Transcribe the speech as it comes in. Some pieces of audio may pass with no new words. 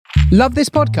Love this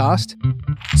podcast?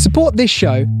 Support this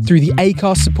show through the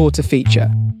Acast supporter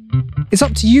feature. It's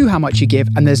up to you how much you give,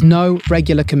 and there's no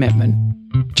regular commitment.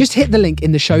 Just hit the link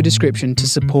in the show description to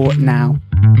support now.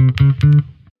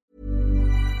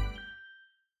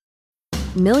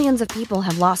 Millions of people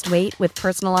have lost weight with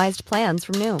personalized plans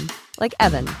from Noom. Like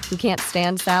Evan, who can't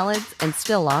stand salads and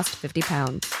still lost 50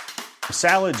 pounds.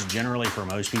 Salads generally for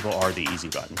most people are the easy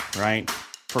button, right?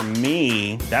 For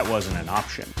me, that wasn't an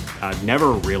option. I never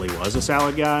really was a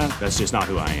salad guy. That's just not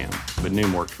who I am. But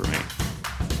Noom worked for me.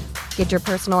 Get your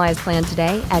personalized plan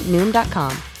today at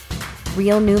Noom.com.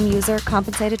 Real Noom user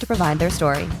compensated to provide their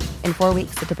story. In 4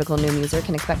 weeks, the typical Noom user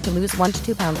can expect to lose 1 to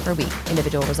 2 pounds per week.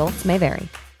 Individual results may vary.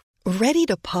 Ready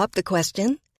to pop the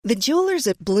question? The jewelers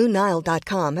at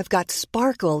BlueNile.com have got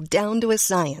sparkle down to a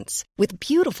science with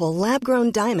beautiful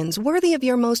lab-grown diamonds worthy of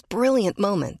your most brilliant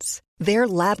moments. Their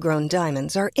lab-grown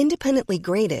diamonds are independently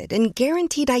graded and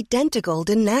guaranteed identical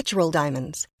to natural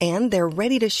diamonds, and they're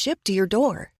ready to ship to your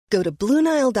door. Go to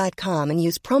BlueNile.com and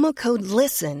use promo code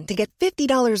LISTEN to get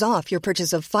 $50 off your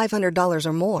purchase of $500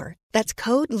 or more. That's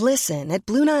code LISTEN at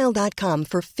BlueNile.com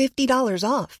for $50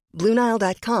 off.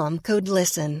 BlueNile.com, code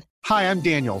LISTEN. Hi, I'm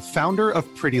Daniel, founder of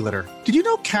Pretty Litter. Did you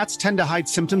know cats tend to hide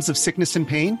symptoms of sickness and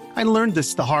pain? I learned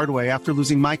this the hard way after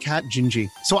losing my cat,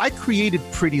 Gingy. So I created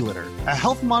Pretty Litter, a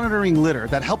health monitoring litter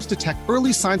that helps detect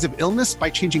early signs of illness by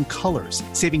changing colors,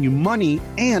 saving you money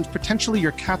and potentially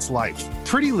your cat's life.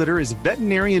 Pretty Litter is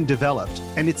veterinarian developed,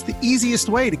 and it's the easiest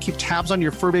way to keep tabs on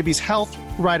your fur baby's health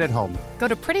right at home. Go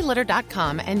to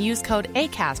prettylitter.com and use code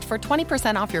ACAST for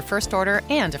 20% off your first order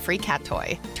and a free cat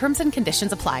toy. Terms and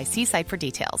conditions apply. See site for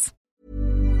details.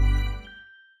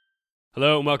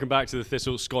 Hello and welcome back to the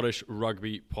Thistle Scottish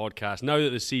Rugby Podcast. Now that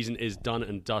the season is done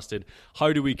and dusted,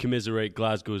 how do we commiserate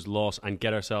Glasgow's loss and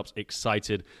get ourselves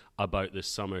excited about the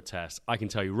summer test? I can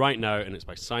tell you right now, and it's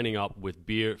by signing up with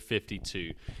Beer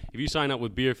 52. If you sign up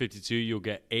with Beer 52, you'll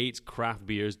get 8 craft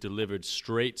beers delivered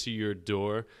straight to your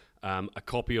door, a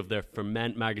copy of their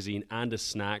Ferment magazine and a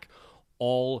snack,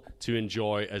 all to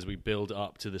enjoy as we build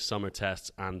up to the summer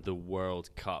tests and the World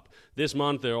Cup. This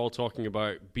month, they're all talking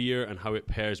about beer and how it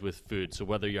pairs with food. So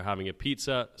whether you're having a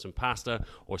pizza, some pasta,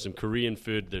 or some Korean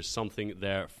food, there's something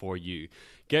there for you.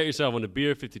 Get yourself on to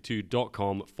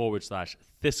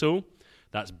beer52.com/thistle.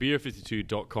 That's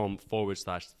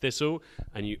beer52.com/thistle,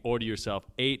 and you order yourself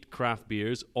 8 craft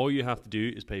beers. All you have to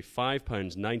do is pay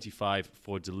 £5.95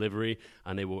 for delivery,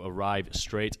 and they will arrive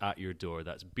straight at your door.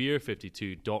 That's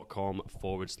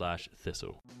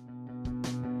beer52.com/thistle.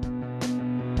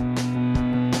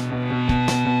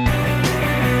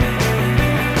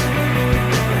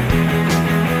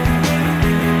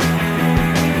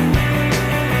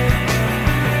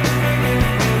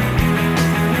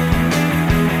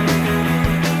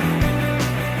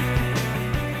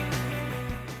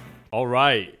 All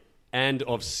right, end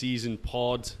of season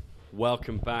pod.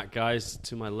 Welcome back, guys.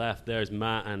 To my left, there's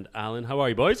Matt and Alan. How are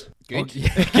you, boys? Good.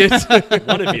 Good.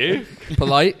 One of you.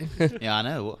 Polite. Yeah, I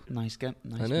know. Nice guy.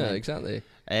 Nice I know, man. exactly.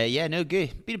 Yeah, no,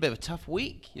 good. Been a bit of a tough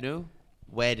week, you know.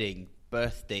 Wedding,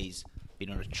 birthdays, been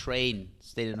on a train,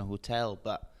 stayed in a hotel,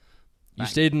 but... You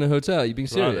stayed in a hotel? You've been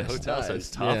Wow, serious? the hotel sounds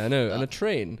tough. Yeah, I know. And a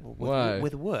train. Wow.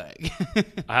 With work.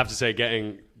 I have to say,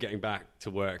 getting back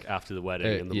to work after the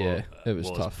wedding and the yeah, war it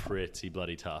was tough. Pretty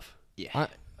bloody tough. Yeah.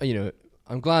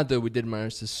 I'm glad though we did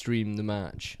manage to stream the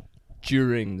match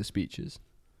during the speeches.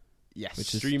 Yes.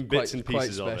 Which is Stream quite, bits and quite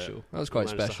pieces of it. special. That was quite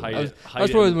Managed to special. hide That was, it- that hide was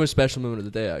it probably in- the most special moment of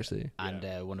the day, actually.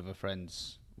 And one of our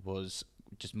friends was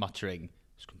just muttering,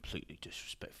 it's completely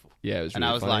disrespectful. Yeah, it was and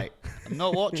really I was funny. like, I'm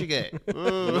not watching it.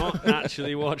 Not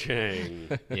actually watching.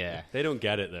 Yeah. They don't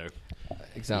get it, though.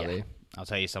 Exactly. Yeah. I'll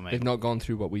tell you something. They've not gone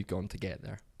through what we've gone to get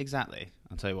there. Exactly.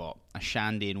 I'll tell you what. A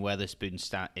shandy in Weatherspoon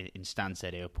in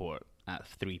Stansted Airport at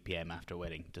 3 p.m. after a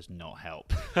wedding does not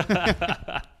help.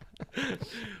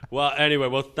 Well,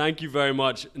 anyway, thank you very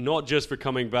much, not just for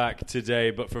coming back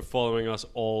today, but for following us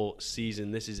all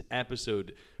season. This is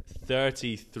episode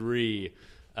 33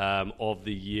 of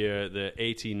the year. The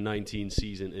 18-19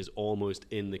 season is almost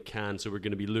in the can, so we're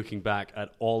going to be looking back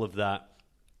at all of that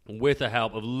with the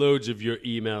help of loads of your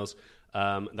emails.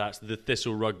 That's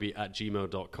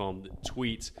thethistlerugby@gmail.com.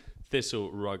 Tweet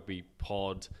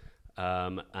thistlerugbypod.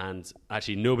 And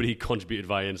actually nobody contributed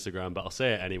via Instagram, but I'll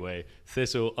say it anyway.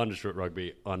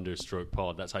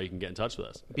 Thistle_rugby_pod. That's how you can get in touch with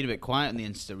us. Been a bit quiet on the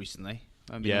Insta recently.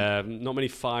 Yeah, not many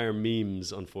fire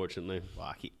memes, unfortunately. Well,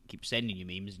 I keep sending you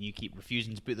memes and you keep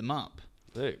refusing to put them up.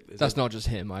 Look, That's not just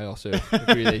him. I also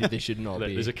agree they should not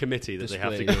be. There's a committee that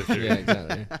displayed. they have to go through. Yeah,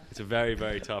 exactly. It's a very,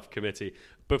 very tough committee.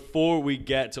 Before we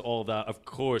get to all that, of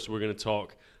course, we're going to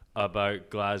talk about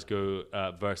Glasgow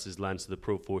versus Leinster, the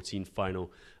Pro 14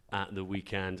 final at the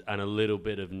weekend, and a little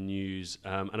bit of news.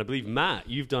 And I believe, Matt,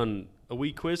 you've done a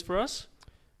wee quiz for us.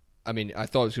 I mean, I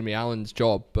thought it was going to be Alan's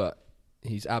job, but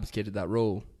he's abdicated that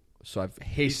role. So I've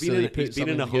hastily put He's been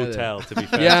in a something together. hotel, to be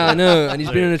fair. Yeah, I know, and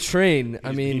he's been in a train.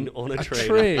 He's been on a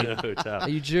train in a hotel. Are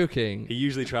you joking? He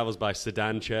usually travels by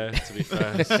sedan chair, to be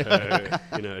fair. So, a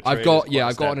I've train got is quite a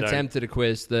I've got step an down. attempt at a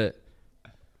quiz that,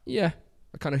 a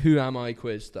kind of who am I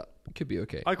quiz that could be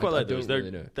okay. I quite like those. don't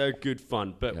really know. They're good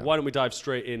fun. But Yeah. why don't we dive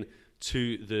straight in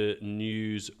to the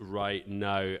news right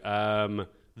now?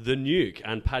 The Nuke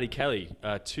and Paddy Kelly,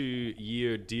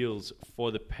 2-year deals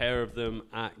for the pair of them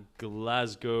at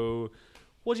Glasgow.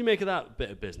 What do you make of that bit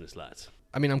of business, lads?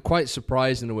 I mean, I'm quite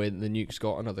surprised in a way that the Nuke's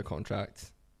got another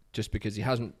contract, just because he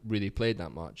hasn't really played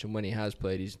that much, and when he has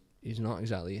played, he's not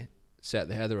exactly set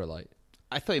the heather alight.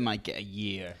 I thought he might get a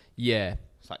year. Yeah,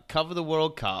 It's like cover the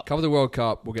World Cup. cover the World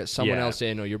Cup. We'll get someone Yeah. else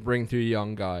in, or you bring through a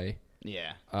young guy.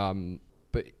 Yeah.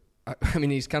 But I mean,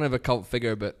 he's kind of a cult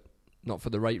figure, but not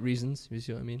for the right reasons. You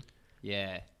see what I mean?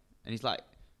 Yeah. And he's like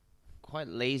quite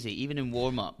lazy, even in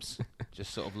warm-ups.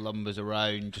 Just sort of lumbers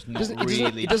around, just not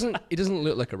really. He doesn't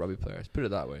look like a rugby player. Let's put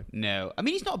it that way. No. I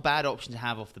mean, he's not a bad option to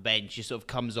have off the bench. He sort of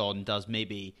comes on, does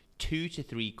maybe 2 to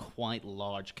 3 quite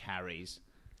large carries.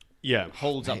 Yeah.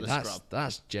 Holds up Mate, the scrum.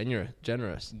 that's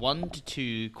generous. 1 to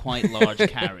 2 quite large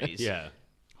carries. Yeah.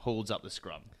 Holds up the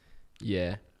scrum.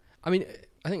 Yeah. I mean,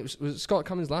 I think it was Scott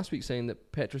Cummins last week saying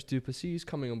that Petrus Duplessis is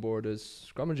coming on board as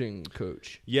scrummaging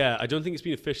coach. Yeah, I don't think it's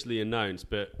been officially announced,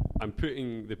 but I'm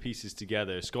putting the pieces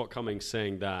together. Scott Cummings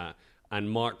saying that, and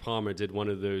Mark Palmer did one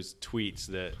of those tweets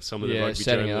that some of the rugby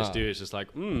setting it journalists up. do. It's just like,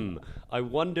 I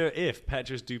wonder if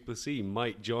Petrus Duplessis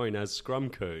might join as scrum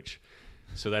coach.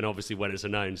 So then obviously when it's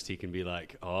announced, he can be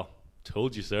like, oh,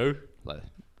 told you so. Like,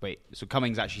 wait, so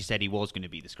Cummings actually said he was going to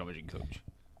be the scrummaging coach?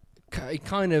 He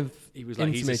kind of He was like,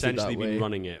 he's intimated essentially that been way.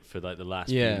 running it for like the last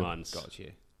Yeah. few months. Got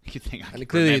you. You think I And can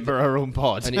clearly remember our own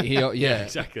pod? And yeah,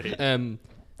 exactly.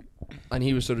 And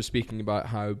he was sort of speaking about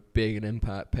how big an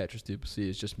impact Petrus Duplessis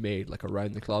has just made, like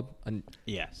around the club. And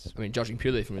Yes. I mean, judging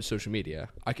purely from his social media,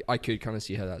 I could kind of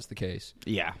see how that's the case.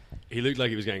 Yeah. He looked like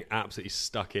he was getting absolutely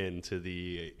stuck into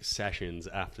the sessions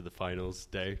after the finals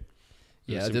day.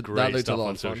 Yeah, Some that great looked a stuff lot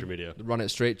on of fun. social media. The Run It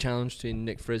Straight challenge between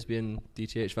Nick Frisbee and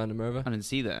DTH Van der Merwe. I didn't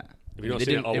see that. Have you not They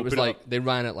seen it? didn't- Oh, it we'll was put like up- they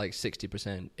ran at like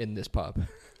 60% in this pub.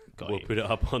 We'll put it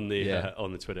up on the Yeah.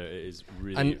 on the Twitter. It is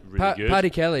really, And really good. Paddy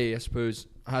Kelly, I suppose,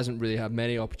 hasn't really had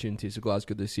many opportunities at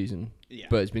Glasgow this season, Yeah.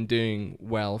 but has been doing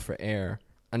well for Ayr.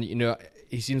 And you know,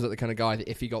 he seems like the kind of guy that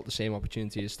if he got the same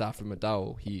opportunity as Stafford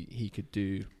McDowell, he could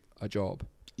do a job.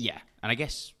 Yeah. And I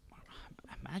guess,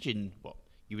 imagine what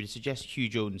you would suggest Hugh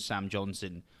Jones, Sam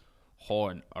Johnson,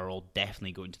 Horn are all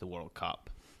definitely going to the World Cup.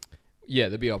 Yeah,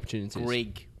 there'll be opportunities.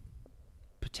 Grigg,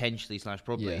 potentially /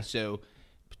 probably. Yeah. So,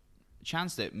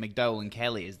 chance that McDowell and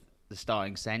Kelly is the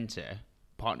starting centre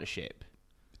partnership.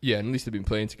 Yeah, and at least they've been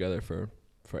playing together for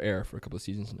Ayr for a couple of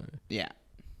seasons now. Yeah.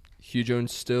 Hugh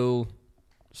Jones still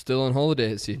on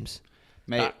holiday, it seems.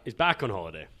 Mate, He's back on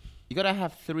holiday. you got to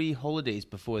have 3 holidays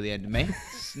before the end of May.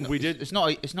 It's not, We did- It's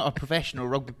not a professional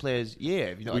rugby player's year.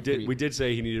 If you don't have 3. We did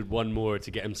say he needed one more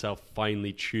to get himself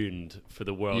finely tuned for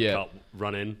the World Yeah. Cup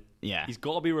run-in. Yeah. He's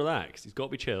got to be relaxed. He's got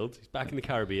to be chilled. He's back in the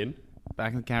Caribbean.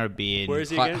 Back in the Caribbean. Where is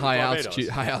he High, again? high Barbados?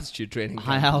 altitude training.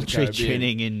 High camp in the altitude Caribbean.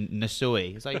 training in Nassau.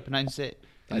 Is that how you pronounce it?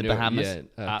 In I the know, Bahamas?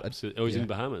 Yeah, Absolutely. Oh, he's in yeah.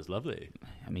 the Bahamas. Lovely.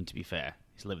 I mean, to be fair,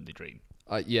 he's living the dream.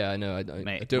 Yeah, I know. I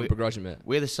Mate, don't we- begrudge him it.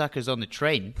 We're the suckers on the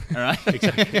train, all right?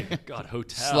 Exactly. God,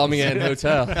 hotels. Slumming it in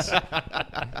hotels.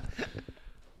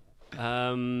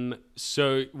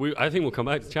 So I think we'll come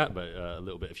back to chat about a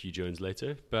little bit of Hugh Jones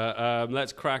later. But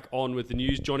let's crack on with the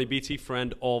news. Johnny Beattie,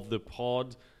 friend of the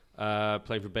pod,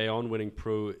 playing for Bayonne, winning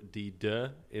Pro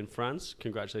D2 in France.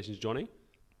 Congratulations, Johnny.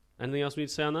 Anything else we need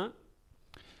to say on that?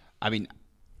 I mean,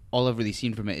 all I've really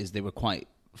seen from it is they were quite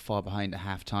far behind at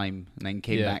half-time and then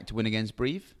came Yeah. back to win against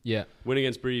Brive. Yeah. Win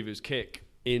against Brive, it was kick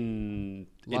in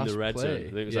Last the red play. zone. I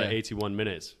think it was like Yeah. 81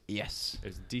 minutes. Yes. It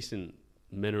was decent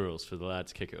minerals for the lad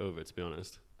to kick it over, to be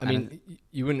honest. I mean,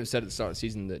 you wouldn't have said at the start of the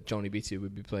season that Johnny Beattie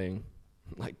would be playing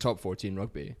like top 14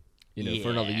 rugby, for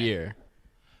another Yeah. year.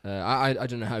 I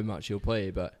don't know how much he'll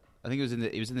play, but I think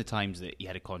it was in the Times that he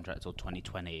had a contract till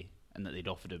 2020 and that they'd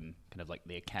offered him kind of like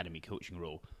the academy coaching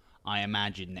role. I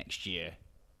imagine next year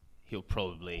he'll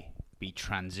probably be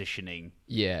transitioning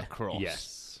yeah. across.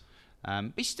 Yes.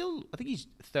 But he's still, I think he's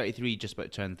 33, just about to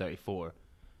turn 34,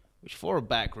 which for a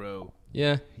back row,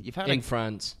 Yeah. you've had In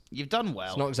France. you've done well.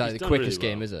 It's not exactly he's the done quickest really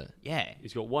game, well. is it? Yeah.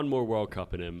 He's got one more World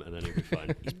Cup in him, and then he'll be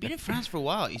fine. He's been in France for a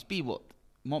while. He's been,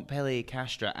 Montpellier,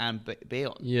 Castres, and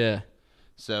Bayonne. Yeah.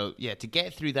 So, yeah, to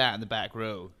get through that in the back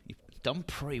row, you've done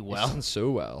pretty He's well. done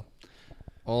so well.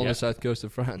 All on Yeah. the south coast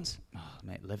of France. Oh,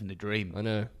 mate, living the dream. I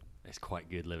know. It's quite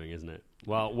good living, isn't it?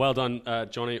 Well done,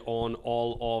 Johnny, on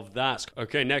all of that.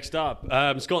 Okay, next up,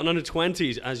 Scotland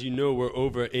under-20s. As you know, we're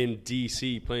over in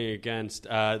DC playing against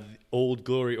the Old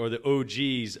Glory, or the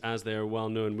OGs, as they are well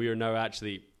known. We are now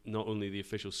actually not only the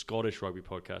official Scottish rugby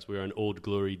podcast, we are an Old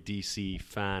Glory DC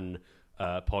fan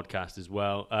podcast as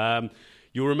well.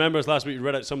 You'll remember us last week, we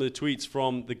read out some of the tweets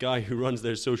from the guy who runs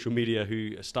their social media,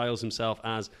 who styles himself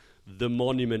as the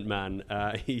Monument Man.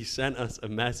 He sent us a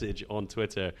message on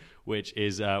Twitter, which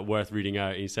is worth reading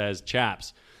out. He says,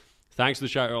 "Chaps, thanks for the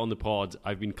shout out on the pod.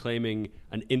 I've been claiming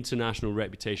an international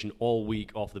reputation all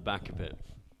week off the back of it.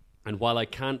 And while I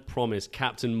can't promise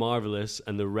Captain Marvellous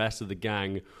and the rest of the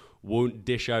gang won't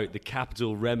dish out the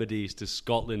capital remedies to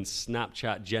Scotland's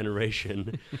Snapchat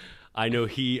generation, I know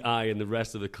I and the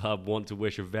rest of the club want to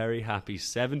wish a very happy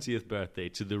 70th birthday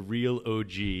to the real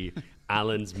OG,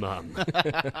 Alan's mum."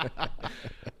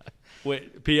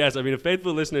 Wait, P.S. I've been a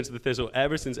faithful listener to the Thistle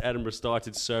ever since Edinburgh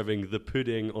started serving the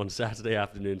pudding on Saturday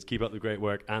afternoons. Keep up the great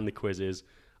work and the quizzes,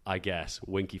 I guess.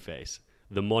 Winky face.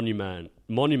 The Monument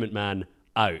Man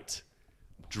out.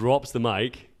 Drops the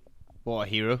mic. What a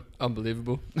hero.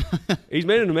 Unbelievable. He's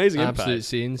made an amazing impact. Absolute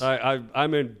scenes.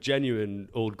 I'm a genuine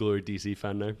Old Glory DC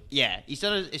fan now. Yeah, he's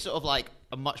done it's sort of like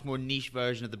a much more niche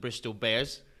version of the Bristol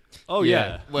Bears. Oh,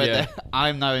 yeah. Where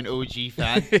I'm now an OG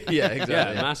fan. Yeah, exactly.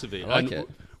 Yeah, massively. I like And it.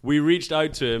 we reached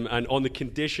out to him, and on the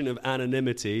condition of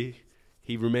anonymity,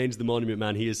 he remains the Monument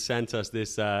Man. He has sent us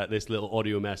this little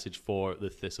audio message for the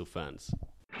Thistle fans.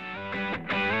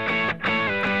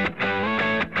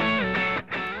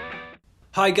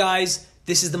 Hi guys,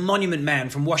 this is the Monument Man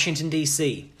from Washington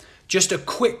DC. Just a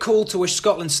quick call to wish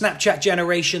Scotland's Snapchat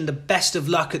generation the best of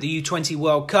luck at the U20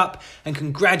 World Cup and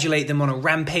congratulate them on a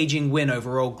rampaging win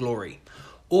over Old Glory.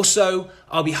 Also,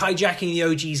 I'll be hijacking the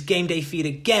OG's Game Day feed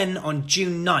again on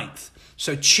June 9th,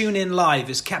 so tune in live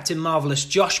as Captain Marvellous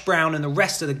Josh Brown and the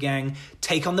rest of the gang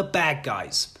take on the bad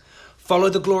guys. Follow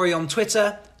the Glory on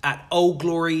Twitter at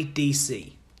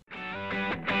OldGloryDC.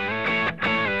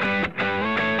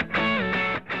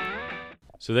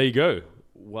 So there you go.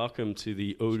 Welcome to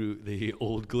the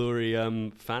Old Glory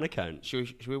fan account.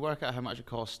 Should we work out how much it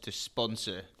costs to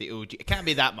sponsor the OG? It can't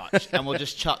be that much, and we'll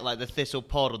just chuck like the Thistle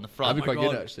pod on the front. That'd be quite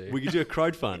good, actually. We could do a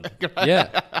crowdfund.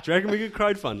 Yeah. Do you reckon we could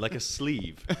crowdfund like a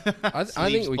sleeve? I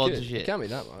think we could. sponsorship. It can't be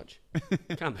that much.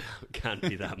 Can't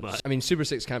be that much. I mean, Super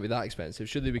 6 can't be that expensive.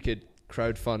 Surely we could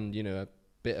crowdfund, a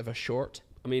bit of a short.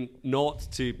 I mean, not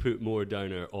to put more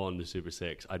downer on the Super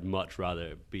 6, I'd much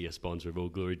rather be a sponsor of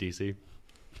Old Glory DC.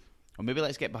 Or maybe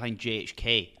let's get behind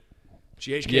GHK.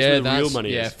 GHK Yeah, where the that's real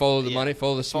money yeah. is. Follow the money,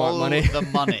 follow the smart Follow money. the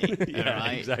money. Yeah,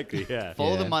 right? exactly, yeah.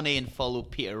 Follow Yeah. the money and follow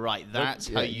Peter Wright. That's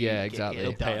how you yeah, get exactly.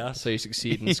 it done. Pay us. So you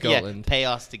succeed in Scotland. Yeah, pay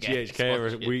us to get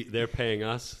GHK, they're paying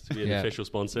us to be an Yeah. official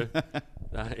sponsor.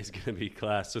 That is going to be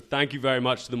class. So thank you very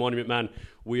much to the Monument Man.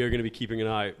 We are going to be keeping an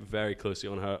eye very closely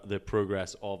on the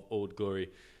progress of Old Glory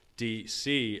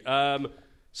DC.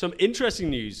 Some interesting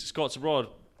news. Scots abroad,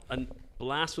 a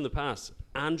blast from the past.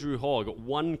 Andrew Hall got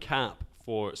one cap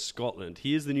for Scotland.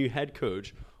 He is the new head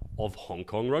coach of Hong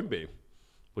Kong Rugby.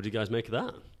 What do you guys make of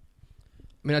that?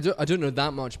 I mean, I don't know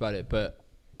that much about it, but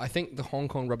I think the Hong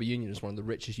Kong Rugby Union is one of the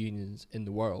richest unions in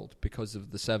the world because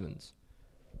of the sevens,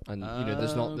 and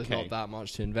there's not that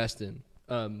much to invest in.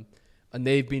 And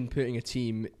they've been putting a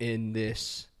team in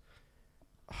this.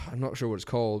 I'm not sure what it's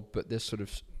called, but this sort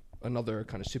of another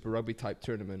kind of Super Rugby type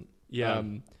tournament. Yeah.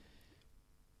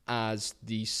 As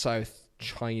the South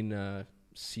China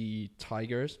Sea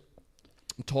Tigers.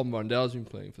 Tom Varndell's been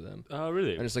playing for them. Oh,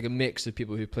 really? And it's like a mix of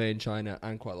people who play in China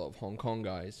and quite a lot of Hong Kong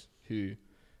guys who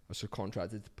are sort of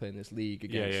contracted to play in this league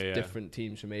against different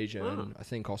teams from Asia and I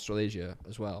think Australasia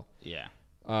as well. Yeah.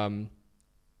 And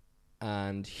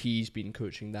he's been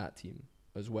coaching that team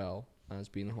as well as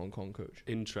being a Hong Kong coach.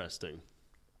 Interesting.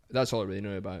 That's all I really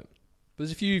know about. But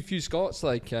there's a few Scots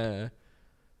like Jamie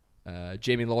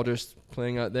Lauders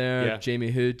playing out there, Yeah.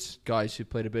 Jamie Hood, guys who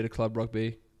played a bit of club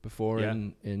rugby before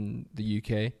in the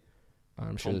UK.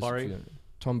 I'm sure Tom Burry.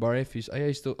 Tom Burry, if he's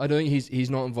still, I don't think he's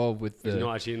not involved with the. He's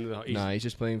not actually in the. He's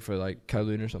just playing for like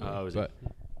Kowloon or something. Oh, is but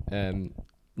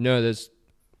no, there's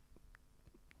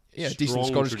decent Strong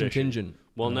Scottish tradition. contingent.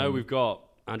 Well, now we've got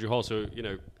Andrew Hall, so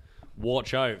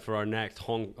watch out for our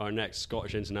next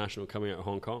Scottish international coming out of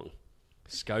Hong Kong,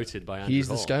 scouted by Andrew He's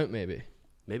Hall. the scout, maybe.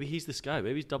 Maybe he's the scout.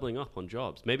 Maybe he's doubling up on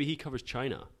jobs. Maybe he covers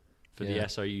China for the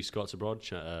SRU Scots Abroad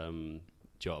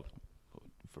job.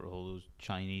 For all those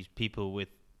Chinese people with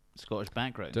Scottish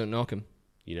backgrounds. Don't knock him.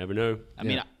 You never know. I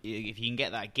mean, if you can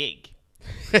get that gig,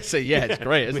 So yeah, it's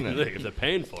great, isn't I mean, it? look, if they're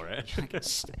paying for it.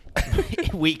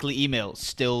 weekly email,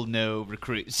 still no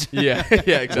recruits. Yeah,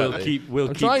 exactly. We'll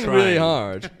I'm keep trying really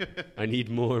hard. I need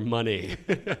more money.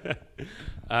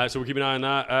 So we'll keep an eye on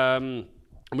that. And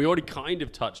we already kind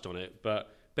of touched on it,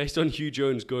 but based on Hugh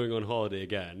Jones going on holiday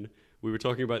again, we were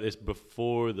talking about this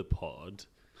before the pod.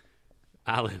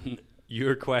 Alan,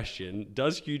 your question: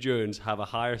 does Hugh Jones have a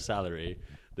higher salary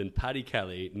than Paddy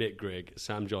Kelly, Nick Grigg,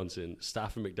 Sam Johnson,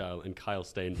 Stafford McDowell, and Kyle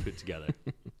Steyn put together?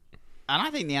 And I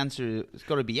think the answer has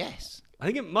got to be yes. I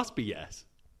think it must be yes.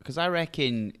 Because I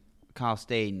reckon Kyle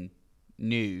Steyn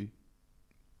knew.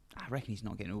 I reckon he's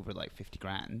not getting over like 50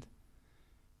 grand.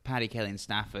 Paddy Kelly and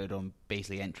Stafford on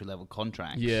basically entry-level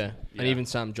contracts. Yeah, and even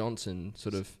Sam Johnson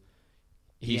sort of...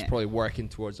 He's probably working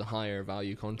towards a higher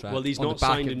value contract. Well, he's not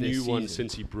signed a new one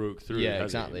since he broke through. Yeah,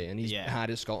 exactly. And he's had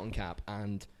his Scotland cap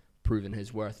and proven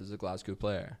his worth as a Glasgow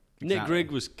player. Nick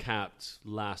Grigg was capped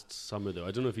last summer, though.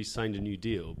 I don't know if he's signed a new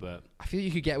deal, but... I feel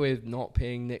you could get away with not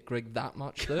paying Nick Grigg that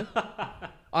much, though.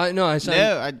 I know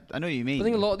what you mean. I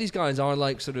think a lot of these guys are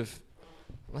like sort of...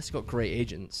 Unless you've got great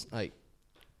agents, like,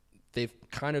 they've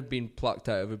kind of been plucked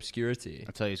out of obscurity.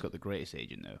 I'll tell you who's got the greatest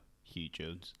agent, though. Hugh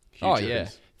Jones. Yeah.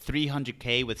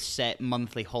 300k with set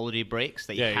monthly holiday breaks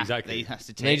that he has to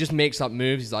take. And he just makes up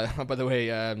moves. He's like, oh, by the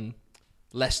way,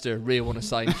 Leicester really want to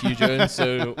sign Hugh Jones,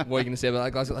 so what are you going to say about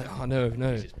that? Guys are like, oh, no.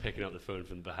 He's just picking up the phone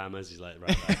from the Bahamas. He's like,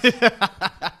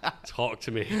 right, talk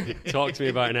to me. Talk to me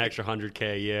about an extra 100k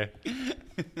a year.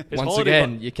 Once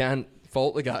again, you can't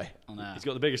fault the guy. He's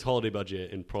got the biggest holiday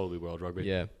budget in probably world rugby.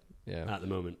 Yeah. At the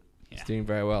moment. He's doing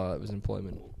very well at his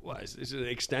employment. Well, it's an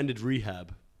extended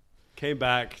rehab. Came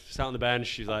back, sat on the bench.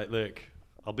 She's like, look,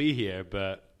 I'll be here,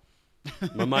 but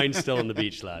my mind's still on the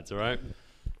beach, lads, all right?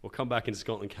 We'll come back in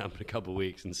Scotland camp in a couple of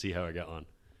weeks and see how I get on.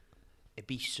 It'd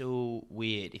be so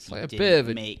weird if you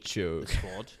didn't make the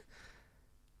squad.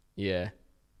 Yeah.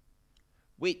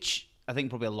 Which I think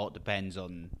probably a lot depends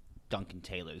on Duncan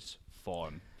Taylor's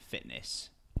form, fitness.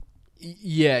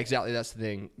 Yeah, exactly. That's the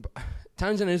thing.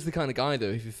 Townsend is the kind of guy, though,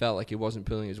 if he felt like he wasn't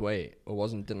pulling his weight or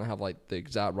didn't have like the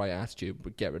exact right attitude,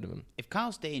 would get rid of him. If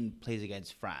Kyle Steyn plays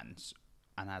against France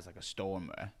and has like a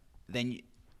stormer, then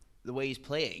the way he's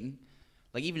playing,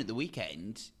 like even at the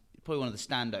weekend, probably one of the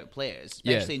standout players,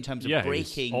 especially in terms of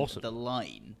breaking the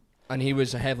line. And he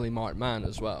was a heavily marked man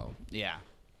as well. Yeah,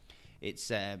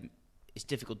 it's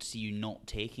difficult to see you not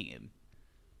taking him.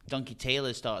 Duncan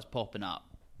Taylor starts popping up.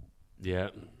 Yeah.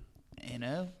 You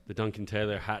know? The Duncan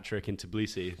Taylor hat-trick in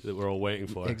Tbilisi that we're all waiting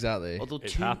for. Exactly.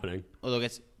 It's happening. Although I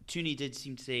guess Tooney did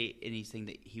seem to say in his thing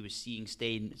that he was seeing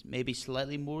Steyn maybe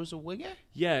slightly more as a winger.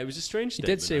 Yeah, it was a strange statement.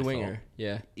 He did say winger,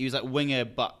 yeah. He was like winger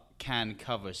but can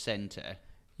cover centre.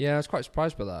 Yeah, I was quite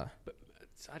surprised by that. But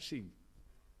it's actually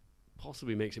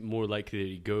possibly makes it more likely that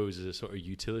he goes as a sort of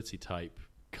utility type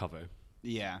cover.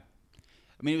 Yeah.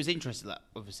 I mean, it was interesting that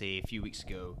obviously a few weeks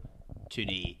ago,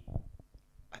 Tooney...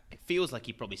 It feels like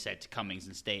he probably said to Cummings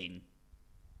and Steyn,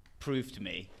 prove to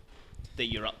me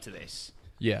that you're up to this.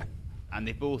 Yeah. And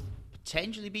they've both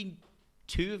potentially been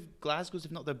two of Glasgow's,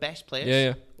 if not their best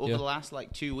players, over the last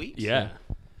 2 weeks. Yeah.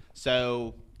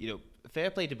 So,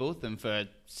 fair play to both of them for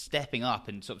stepping up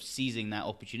and sort of seizing that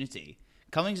opportunity.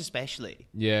 Cummings especially.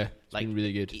 Yeah, it's been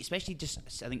really good. Especially just,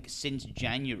 I think, since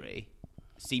January,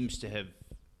 seems to have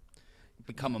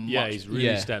become a much... Yeah, he's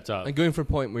really stepped up. And going from a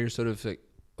point where you're sort of like,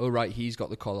 oh, right, he's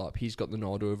got the call up. He's got the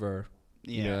nod over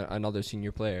another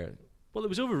senior player. Well, it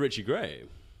was over Richie Gray.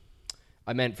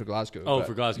 I meant for Glasgow. Oh,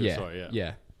 for Glasgow, sorry,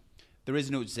 Yeah. There is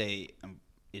a note to say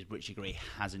is Richie Gray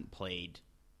hasn't played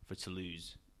for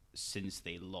Toulouse since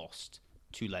they lost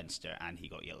to Leinster and he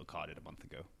got yellow carded a month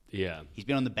ago. Yeah. He's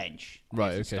been on the bench.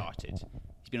 Right, okay. Started.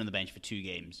 He's been on the bench for 2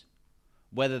 games.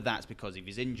 Whether that's because of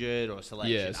his injured or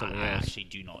selection, I actually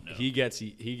do not know. He gets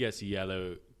a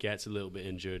yellow, gets a little bit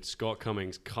injured. Scott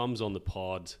Cummings comes on the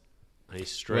pod, and he's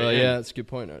straight in. Yeah, that's a good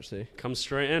point, actually. Comes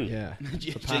straight in. Yeah.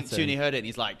 Tooney heard it, and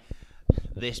he's like,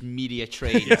 this media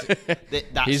trade,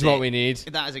 that's he's what we need.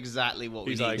 That is exactly what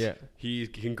we need. Like, he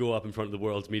can go up in front of the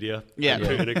world's media and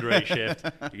put in a great shift.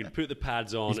 You can put the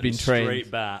pads on and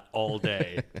straight bat all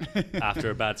day after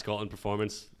a bad Scotland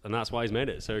performance, and that's why he's made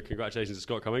it. So congratulations to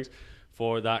Scott Cummings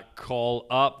for that call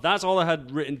up. That's all I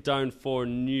had written down for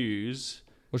news.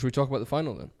 Well, should we talk about the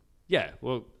final then? Yeah,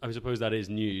 well, I suppose that is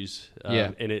news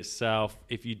in itself.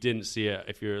 If you didn't see it,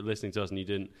 if you're listening to us and you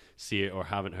didn't see it or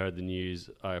haven't heard the news,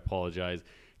 I apologise.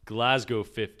 Glasgow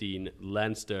 15,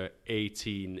 Leinster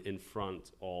 18 in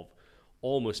front of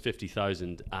almost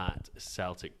 50,000 at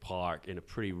Celtic Park in a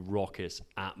pretty raucous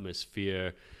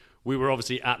atmosphere. We were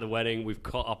obviously at the wedding. We've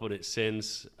caught up on it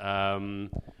since.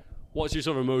 What's your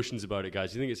sort of emotions about it,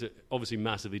 guys? Do you think it's obviously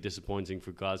massively disappointing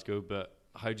for Glasgow, but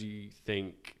how do you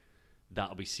think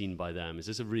that'll be seen by them. Is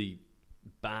this a really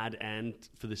bad end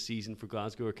for the season for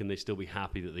Glasgow, or can they still be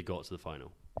happy that they got to the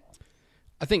final?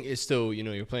 I think it's still,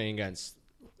 you're playing against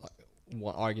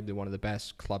arguably one of the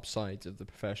best club sides of the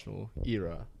professional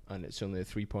era, and it's only a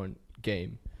 3-point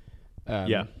game.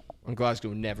 And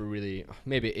Glasgow never really,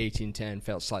 maybe 18-10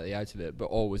 felt slightly out of it, but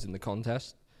always in the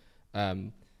contest.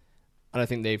 And I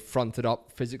think they fronted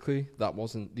up physically. That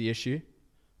wasn't the issue.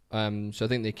 So I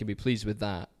think they can be pleased with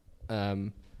that.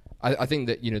 I think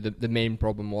that, the main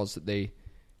problem was that they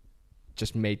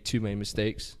just made too many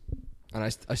mistakes. And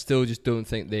I still just don't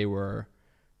think they were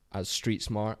as street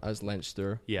smart as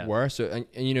Leinster were. So,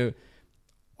 and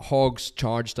Hogg's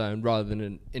charge down rather than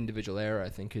an individual error, I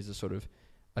think, is a sort of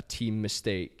a team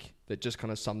mistake that just kind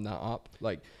of summed that up.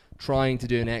 Like trying to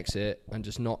do an exit and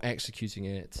just not executing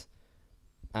it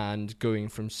and going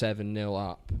from 7-0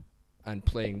 up and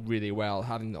playing really well,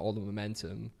 having all the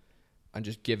momentum and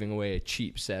just giving away a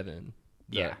cheap 7.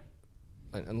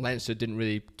 And Leinster didn't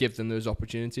really give them those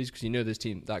opportunities because this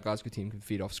team, that Glasgow team, can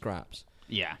feed off scraps.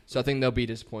 Yeah. So I think they'll be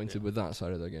disappointed with that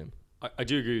side of their game. I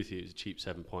do agree with you. It's a cheap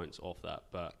 7 points off that,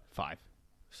 but 5.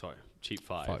 Sorry, cheap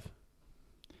 5. 5.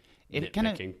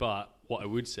 Nitpicking, but what I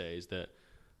would say is that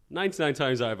 99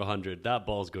 times out of 100, that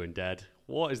ball's going dead.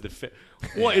 What is the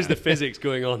physics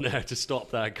going on there to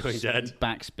stop that going dead?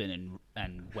 Backspin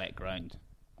and wet ground.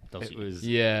 It was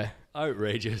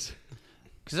outrageous.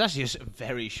 Because it's actually just a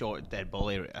very short dead ball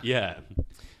area. Yeah.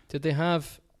 Did they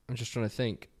have, I'm just trying to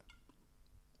think,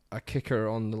 a kicker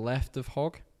on the left of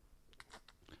Hogg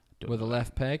with a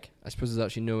left peg? I suppose there's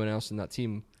actually no one else in that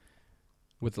team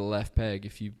with the left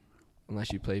peg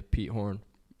unless you play Pete Horn.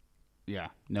 Yeah.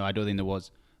 No, I don't think there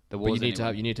was. But you need to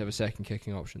have a second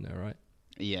kicking option there, right?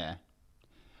 Yeah.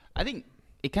 I think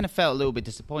it kind of felt a little bit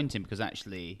disappointing because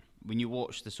actually when you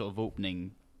watch the sort of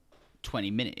opening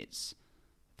 20 minutes,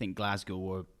 I think Glasgow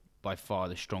were by far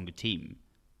the stronger team.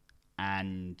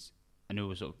 And I know I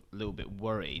was sort of a little bit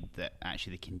worried that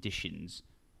actually the conditions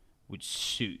would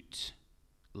suit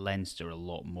Leinster a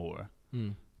lot more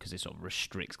because it sort of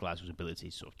restricts Glasgow's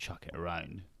ability to sort of chuck it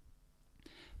around.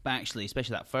 But actually,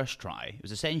 especially that first try, it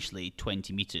was essentially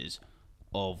 20 metres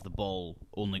of the ball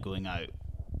only going out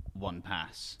one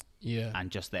pass. Yeah. And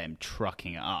just them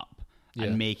trucking it up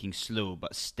and making slow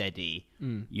but steady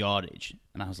yardage.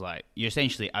 And I was like, you're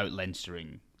essentially out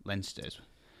Leinstering Leinster's.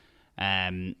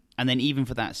 And then even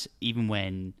for that, even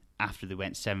when after they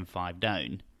went 7-5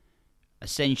 down,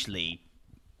 essentially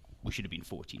we should have been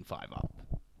 14-5 up.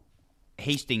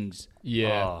 Hastings,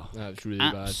 that was really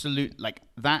bad. Like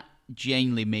that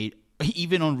genuinely made,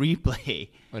 even on replay,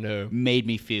 I know, made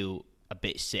me feel a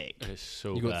bit sick. It's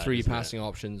so you got 3 passing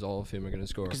options, all of whom are going to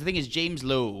score. Because the thing is, James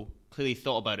Lowe clearly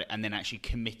thought about it and then actually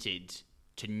committed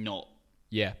to not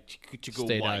to go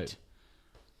wide. Out.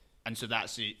 And so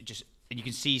that's just, and you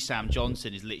can see Sam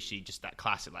Johnson is literally just that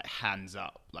classic like hands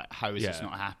up, like how has this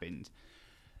not happened?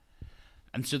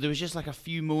 And so there was just like a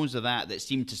few moments of that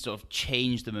seemed to sort of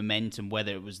change the momentum,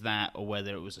 whether it was that or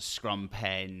whether it was a scrum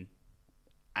pen,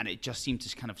 and it just seemed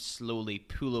to kind of slowly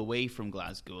pull away from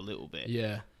Glasgow a little bit.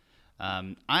 Yeah.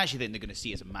 I actually think they're going to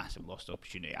see it as a massive lost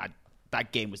opportunity.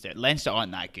 That game was there. Leinster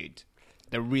aren't that good.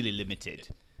 They're really limited.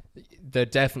 They're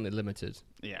definitely limited.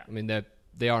 Yeah. I mean,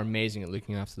 they are amazing at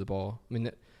looking after the ball. I mean,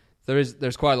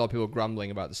 there's quite a lot of people grumbling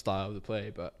about the style of the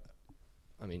play, but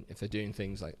I mean, if they're doing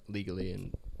things like legally,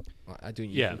 and I don't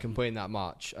you can complain that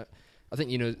much. I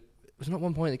think, wasn't at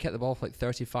one point they kept the ball for like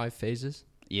 35 phases?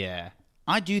 Yeah.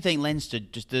 I do think Leinster,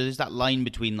 just there's that line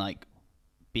between like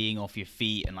being off your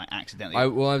feet and like accidentally. I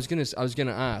was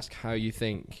gonna ask how you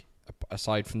think,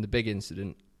 aside from the big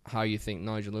incident, how you think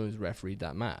Nigel Owens refereed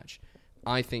that match.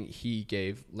 I think he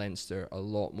gave Leinster a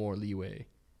lot more leeway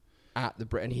at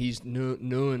the and he's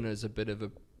known as a bit of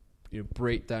a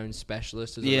breakdown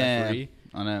specialist as a referee.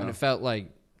 I know. And it felt like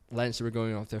Leinster were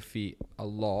going off their feet a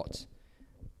lot,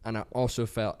 and I also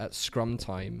felt at scrum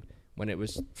time when it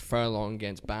was Furlong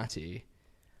against Batty,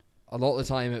 a lot of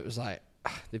the time it was like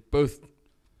they've both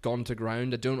gone to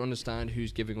ground. I don't understand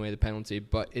who's giving away the penalty,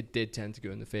 but it did tend to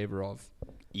go in the favour of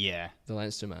the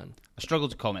Leinster man. I struggle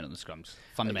to comment on the scrums,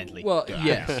 fundamentally. Well,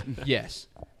 yes, yes.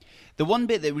 The one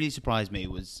bit that really surprised me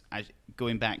was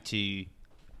going back to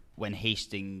when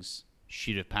Hastings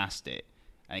should have passed it,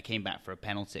 and it came back for a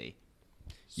penalty.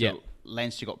 So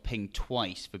Leinster got pinged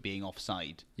twice for being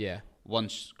offside. Yeah.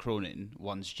 Once Cronin,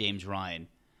 once James Ryan,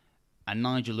 and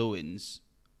Nigel Owens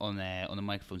on the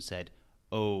microphone said,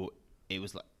 "Oh, it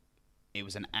was like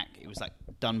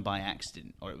done by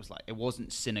accident, or it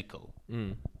wasn't cynical."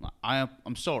 Like,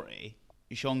 I'm sorry,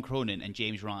 Sean Cronin and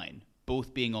James Ryan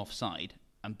both being offside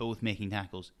and both making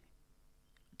tackles.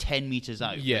 10 meters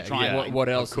out. What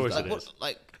else? Of course it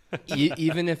is.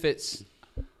 Even if it's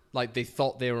like they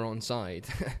thought they were onside,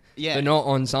 they're not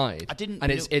onside.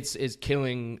 It's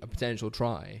killing a potential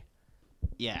try.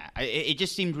 Yeah, it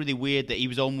just seemed really weird that he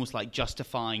was almost like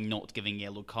justifying not giving a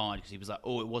yellow card because he was like,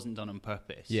 oh, it wasn't done on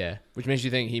purpose. Yeah, which makes you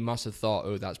think he must have thought,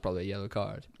 oh, that's probably a yellow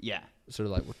card. Yeah. Sort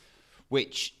of like...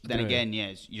 Which, then again,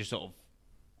 you're sort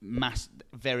of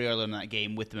very early in that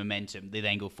game with the momentum. They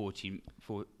then go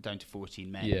down to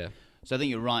 14 men. Yeah. So I think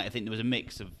you're right. I think there was a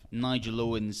mix of Nigel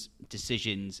Owen's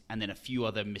decisions and then a few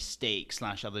other mistakes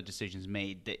 / other decisions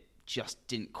made that just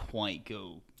didn't quite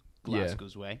go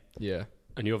Glasgow's way. Yeah.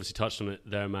 And you obviously touched on it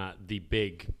there, Matt. The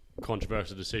big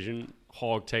controversial decision,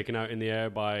 Hogg taken out in the air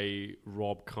by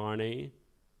Rob Kearney.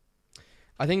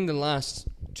 I think the last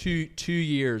two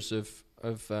years of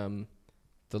the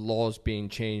laws being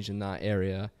changed in that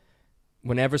area,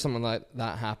 whenever something like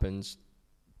that happens,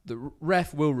 the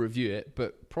ref will review it,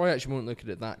 but probably actually won't look at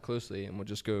it that closely and will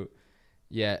just go,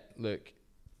 yeah, look,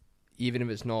 even if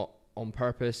it's not on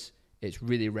purpose, it's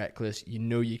really reckless. You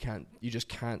just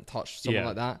can't touch someone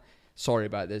like that. Sorry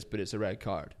about this, but it's a red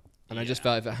card. And I just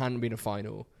felt if it hadn't been a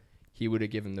final, he would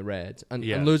have given the red. And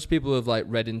loads of people have like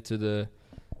read into the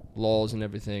laws and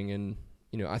everything, and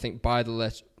I think by the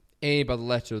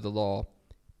letter of the law,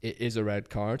 it is a red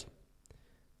card.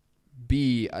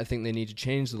 B, I think they need to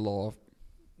change the law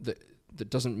that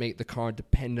doesn't make the card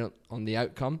dependent on the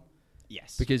outcome.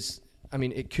 Yes. Because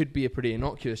it could be a pretty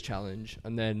innocuous challenge,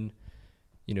 and then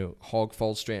Hogg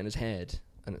falls straight on his head,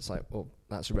 and it's like, oh,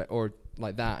 that's a red, or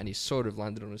like that, and he sort of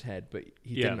landed on his head, but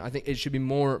he didn't. I think it should be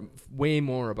way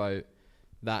more about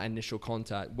that initial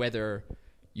contact, whether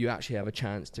you actually have a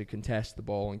chance to contest the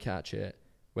ball and catch it,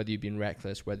 whether you've been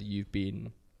reckless, whether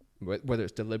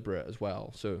it's deliberate as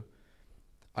well. So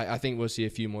I think we'll see a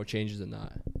few more changes in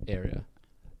that area.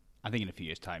 I think in a few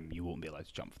years' time, you won't be allowed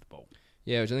to jump for the ball.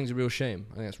 Yeah, which I think is a real shame.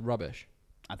 I think that's rubbish.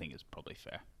 I think it's probably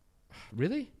fair.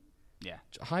 Really? Yeah.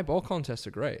 High ball contests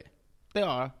are great. They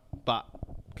are, but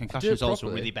concussion is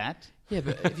also really bad. Yeah,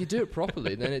 but if you do it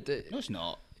properly, then it... No, it's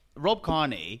not. Rob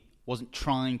Kearney wasn't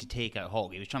trying to take out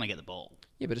Hogg. He was trying to get the ball.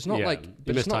 Yeah, but it's not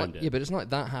but it's not like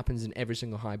that happens in every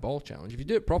single high ball challenge. If you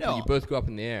do it properly, you both go up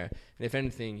in the air, and if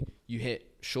anything, you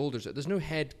hit shoulders. There's no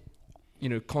head,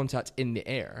 contact in the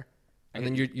air, and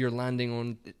then you're landing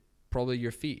on probably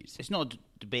your feet. It's not a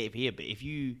debate here, but if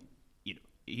you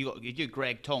do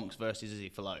Greg Tonks versus Izzy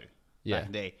Folau back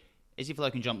in the day, Izzy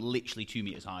Folau can jump literally 2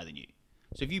 meters higher than you.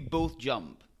 So if you both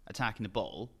jump attacking the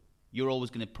ball, you're always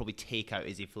going to probably take out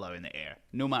Izzy Folau in the air,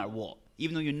 no matter what.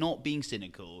 Even though you're not being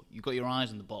cynical, you've got your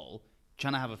eyes on the ball,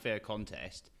 trying to have a fair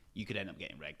contest, you could end up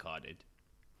getting red carded.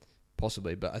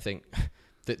 Possibly, but I think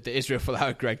the Israel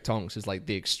Folau Greg Tonks is like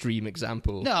the extreme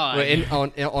example. No,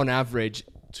 on average,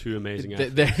 two amazing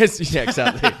athletes. There's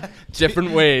exactly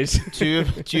different ways. Two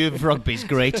of rugby's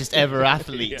greatest ever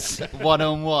athletes,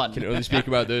 1-on-1. Can only speak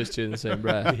about those two in the same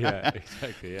breath. Yeah,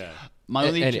 exactly. Yeah.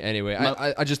 Anyway,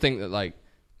 I just think that like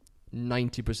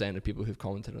 90% of people who've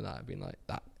commented on that have been like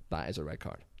that is a red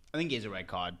card. I think it is a red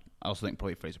card. I also think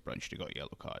probably Fraser Brown should have got a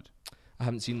yellow card. I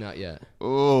haven't seen that yet.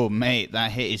 Oh, mate, that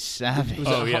hit is savage.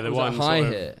 The one high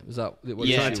hit. Was that what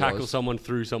trying to tackle someone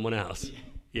through someone else?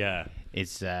 Yeah.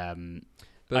 It's I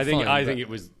think it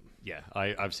was. Yeah,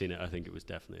 I've seen it. I think it was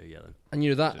definitely a yellow. And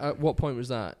that at what point was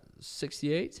that?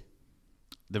 68.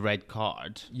 The red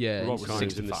card. Yeah, Rob Kearney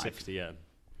was in the 60. Yeah.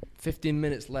 15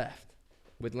 minutes left,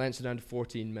 with Leinster down to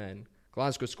 14 men.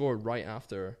 Glasgow scored right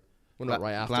after. Well, not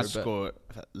right after. Glasgow scored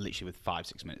literally with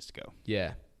 5-6 minutes to go.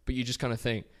 Yeah, but you just kind of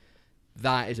think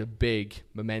that is a big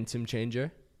momentum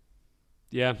changer.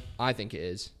 Yeah, I think it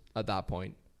is at that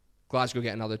point. Glasgow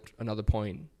get another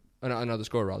point, another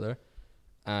score rather,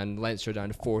 and Leinster down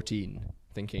to 14.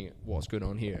 Thinking, what's going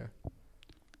on here?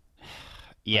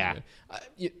 Yeah,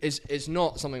 it's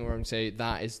not something where I'm saying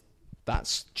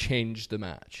that's changed the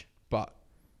match, but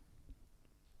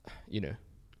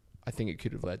I think it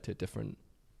could have led to a different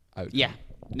outcome. Yeah,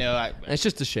 no, it's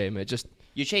just a shame.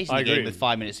 You're chasing the game with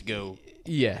 5 minutes to go.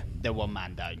 Yeah, they're one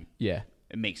man down. Yeah,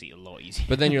 it makes it a lot easier.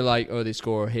 But then you're like, oh, they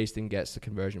score. Hastings gets the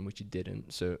conversion, which he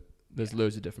didn't. So there's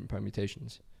loads of different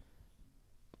permutations.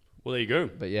 Well, there you go.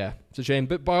 But yeah, it's a shame.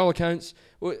 But by all accounts,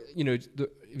 if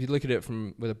you look at it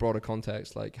with a broader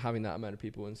context, like having that amount of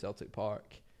people in Celtic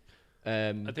Park,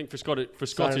 I think for Scottish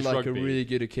like rugby, a really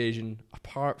good occasion.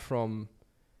 Apart from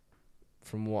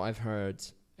what I've heard,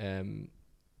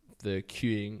 the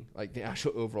queuing, like the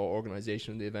actual overall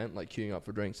organisation of the event, like queuing up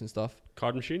for drinks and stuff.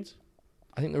 Card machines?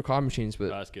 I think there were card machines, but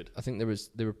that's good. I think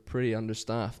they were pretty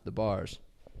understaffed, the bars.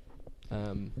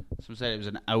 Some said it was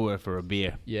an hour for a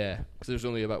beer. Yeah, because there's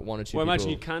only about one or two. Well, people. imagine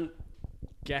you can't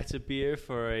get a beer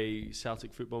for a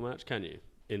Celtic football match, can you?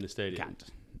 In the stadium? Can't.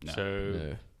 No.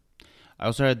 So I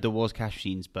also heard there was cash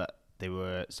machines, but they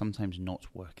were sometimes not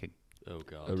working. Oh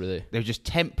God! Oh really? They were just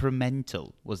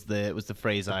temperamental. Was the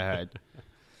phrase I heard?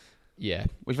 Yeah.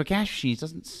 Which for cash machines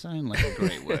doesn't sound like a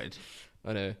great word.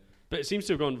 I know. But it seems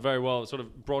to have gone very well. Sort of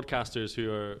broadcasters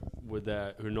who are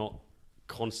not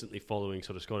constantly following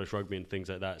sort of Scottish rugby and things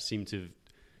like that seem to have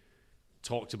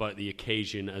talked about the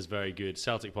occasion as very good.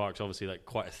 Celtic Park's obviously like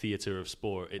quite a theatre of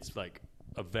sport. It's like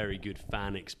a very good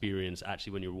fan experience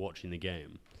actually when you're watching the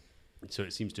game. So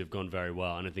it seems to have gone very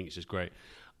well, and I think it's just great.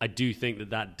 I do think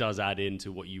that does add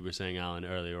into what you were saying, Alan,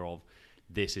 earlier of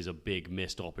this is a big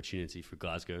missed opportunity for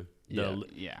Glasgow.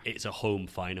 Yeah. It's a home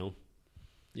final.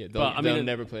 Yeah, they'll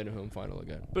never play in a home final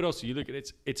again. But also, you look at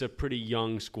it, it's a pretty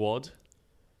young squad.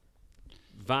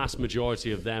 Vast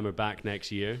majority of them are back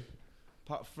next year.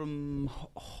 Apart from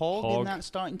Hogg in that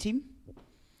starting team.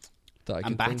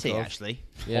 And Batty, actually.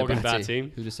 Yeah, Hogg and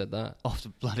Batty. Who'd have said that? Off to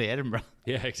bloody Edinburgh.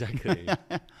 Yeah, exactly.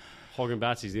 Hogg and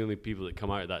Batty's the only people that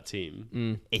come out of that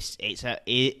team.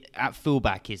 At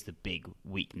fullback is the big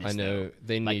weakness. I know.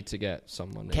 They need to get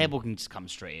someone in. Keble can just come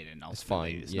straight in. It's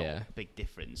fine. It's not a big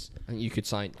difference. I think you could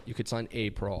sign a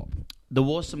prop. There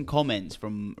was some comments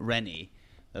from Rennie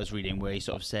I was reading where he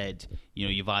sort of said,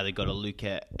 you've either got to look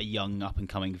at a young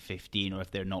up-and-coming 15, or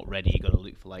if they're not ready, you've got to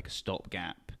look for like a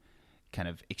stopgap kind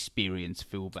of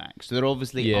experienced fullback. So they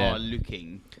obviously are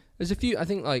looking. There's a few, I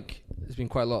think like there's been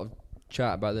quite a lot of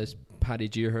chat about this Paddy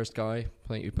Dewhurst guy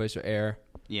who plays for Ayr.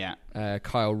 Yeah.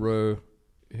 Kyle Rowe,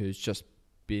 who's just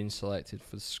been selected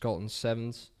for the Scotland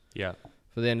Sevens. Yeah.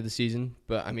 For the end of the season.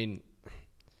 But I mean,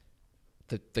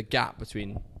 the gap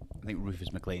between... I think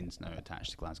Rufus McLean's now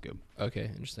attached to Glasgow. Okay,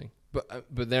 interesting. But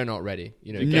they're not ready.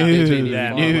 Yeah, and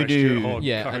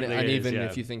even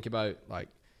if you think about like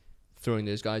throwing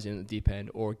those guys in at the deep end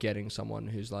or getting someone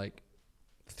who's like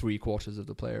 3/4 of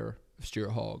the player of Stuart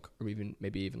Hogg, or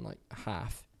maybe even like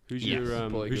half. Who's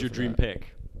your dream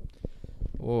pick?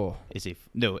 Oh, is he?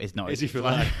 No, it's not. Is he for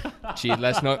that? Gee,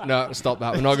 let's not stop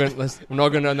that. We're not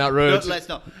going down that road. No, let's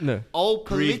not. No. All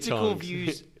political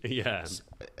views. Yeah.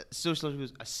 Social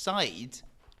views aside,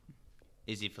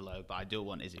 Izzy Folau, but I don't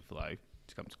want Izzy Folau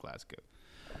to come to Glasgow.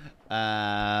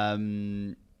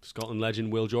 Scotland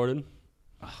legend Will Jordan.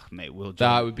 Oh, mate, Will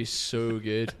Jordan. That would be so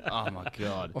good. Oh my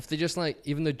God. Or if they just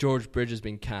even though George Bridge has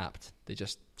been capped, they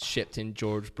just shipped in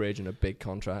George Bridge on a big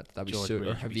contract. That'd be so good.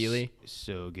 Or Havili.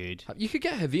 So good. You could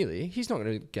get Havili. He's not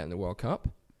going to get in the World Cup.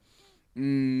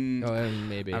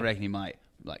 Maybe. I reckon he might.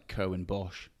 Like Kerwin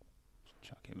Bosch.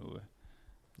 Chuck him over.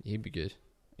 He'd be good.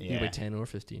 Yeah. He could play 10 or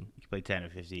 15. He could play 10 or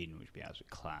 15, which would be absolute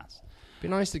class. Be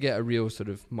nice to get a real sort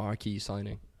of marquee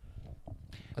signing.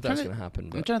 I doubt it's going to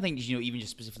happen. I'm trying to think, even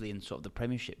just specifically in sort of the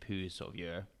Premiership, who is sort of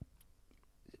your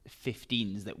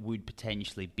 15s that would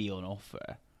potentially be on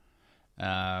offer.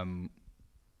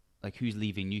 Like who's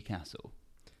leaving Newcastle?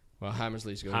 Well,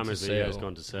 Hammersley's going to Sale. Has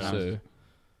gone to Sale.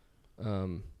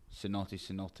 So,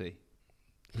 Sinotti.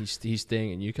 He's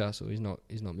staying in Newcastle. He's not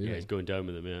moving. Yeah, he's going down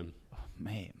with them, yeah. Oh,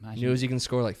 mate, imagine. He knows he can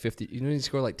score like 50. He knows he can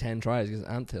score like 10 tries against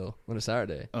Anthill on a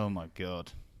Saturday. Oh my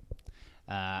God.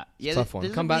 Tough one.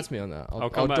 Come back to me on that. I'll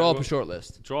draw up a short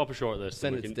list. Draw up a short list.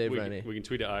 Send it to Dave Rennie. We can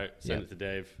tweet it out. Send it to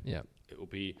Dave. Yeah. It will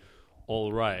be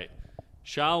all right.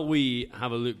 Shall we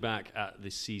have a look back at the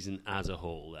season as a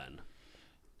whole then?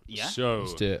 Yeah. So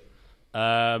let's do it.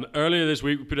 Earlier this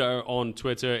week, we put it out on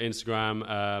Twitter,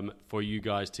 Instagram, for you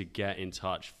guys to get in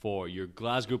touch for your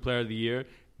Glasgow Player of the Year,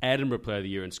 Edinburgh Player of the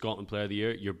Year, and Scotland Player of the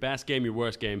Year. Your best game, your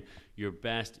worst game, your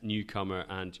best newcomer,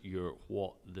 and your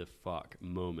what the fuck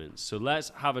moments. So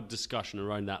let's have a discussion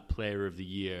around that Player of the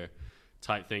Year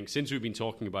type thing. Since we've been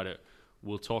talking about it,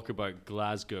 we'll talk about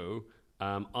Glasgow.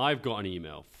 I've got an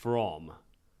email from...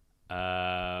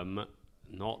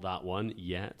 not that one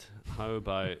yet. How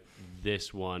about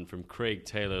this one from Craig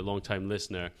Taylor, long-time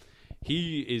listener?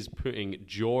 He is putting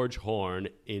George Horne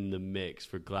in the mix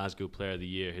for Glasgow Player of the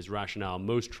Year. His rationale,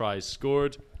 most tries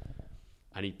scored,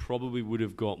 and he probably would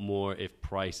have got more if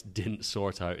Price didn't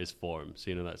sort out his form.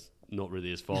 So, that's not really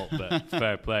his fault, but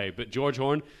fair play. But George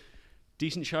Horne,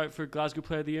 decent shout for Glasgow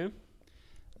Player of the Year?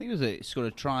 I think it was sort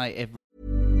of try every...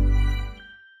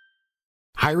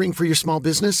 Hiring for your small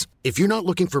business? If you're not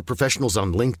looking for professionals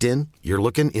on LinkedIn, you're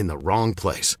looking in the wrong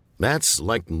place. That's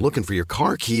like looking for your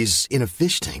car keys in a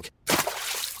fish tank.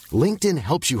 LinkedIn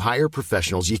helps you hire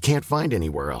professionals you can't find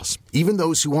anywhere else, even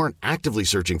those who aren't actively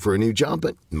searching for a new job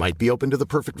but might be open to the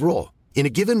perfect role. In a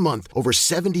given month, over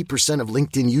 70% of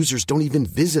LinkedIn users don't even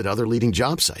visit other leading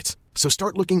job sites. So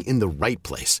start looking in the right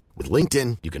place. With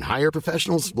LinkedIn, you can hire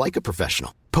professionals like a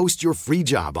professional. Post your free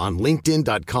job on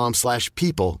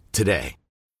linkedin.com/people today.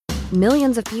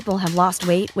 Millions of people have lost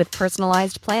weight with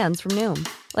personalized plans from Noom.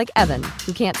 Like Evan,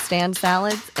 who can't stand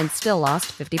salads and still lost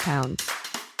 50 pounds.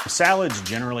 Salads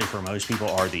generally for most people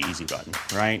are the easy button,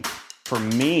 right? For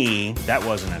me, that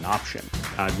wasn't an option.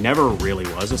 I never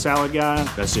really was a salad guy.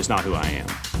 That's just not who I am.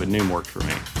 But Noom worked for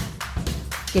me.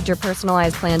 Get your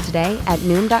personalized plan today at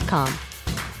Noom.com.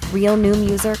 Real Noom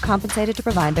user compensated to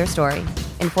provide their story.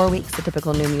 In 4 weeks, the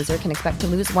typical Noom user can expect to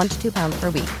lose 1 to 2 pounds per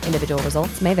week. Individual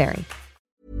results may vary.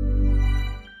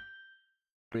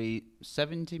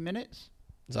 70 minutes?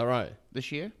 Is that right?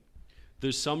 This year?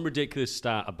 There's some ridiculous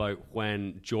stat about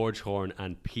when George Horne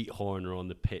and Pete Horne are on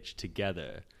the pitch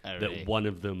together that one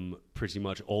of them pretty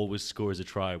much always scores a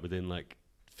try within like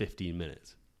 15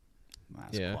 minutes.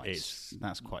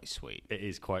 That's quite sweet. It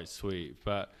is quite sweet.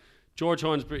 But George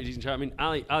Horne's pretty decent. I mean,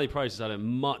 Ali Price has had a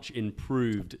much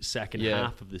improved second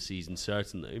half of the season,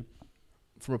 certainly.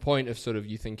 From a point of sort of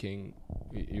you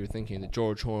were thinking that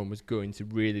George Horne was going to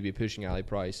really be pushing Ali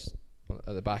Price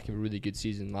at the back of a really good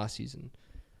season last season.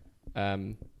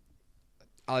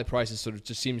 Ali Price sort of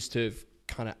just seems to have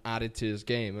kind of added to his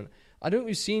game, and I don't think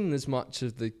we've seen as much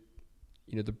of the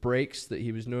breaks that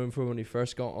he was known for when he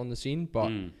first got on the scene,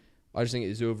 but I just think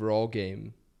his overall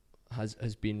game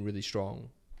has been really strong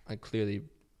and clearly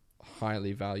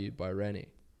highly valued by Rennie.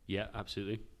 Yeah,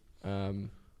 absolutely. Got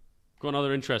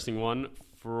another interesting one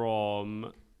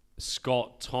from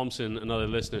Scott Thompson, another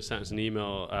listener, sent us an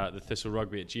email at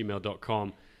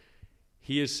thethistlrugby@gmail.com.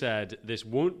 He has said, this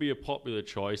won't be a popular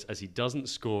choice as he doesn't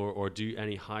score or do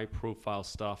any high-profile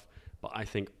stuff, but I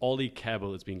think Ollie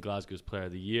Kebble has been Glasgow's Player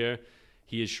of the Year.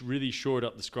 He has really shored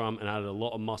up the scrum and added a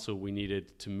lot of muscle we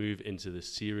needed to move into the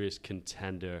serious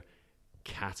contender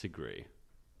category.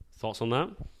 Thoughts on that?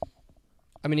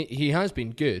 I mean, he has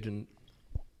been good, and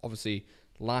obviously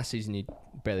last season he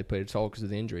barely played at all because of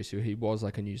the injury, so he was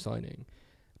like a new signing.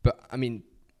 But, I mean,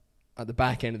 at the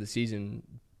back end of the season,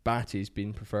 Batty's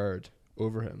been preferred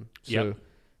over him. So,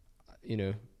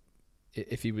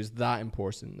 if he was that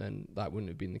important, then that wouldn't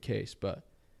have been the case. But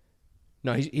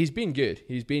no, he's been good.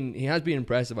 He has been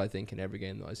impressive, I think, in every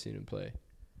game that I've seen him play.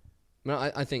 I mean,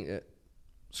 I think that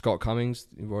Scott Cummings,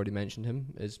 you've already mentioned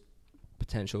him, is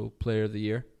potential Player of the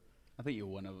Year. I think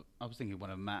I was thinking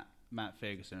one of Matt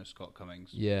Ferguson or Scott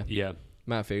Cummings. Yeah.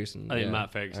 Matt Ferguson. I think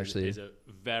Matt Ferguson is a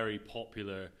very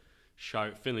popular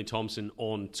shout. Finlay Thompson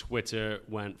on Twitter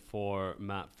went for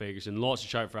Matt Ferguson. Lots of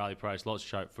shout for Ali Price. Lots of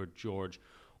shout for George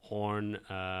Horne.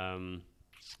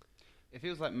 It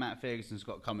feels like Matt Ferguson and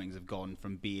Scott Cummings have gone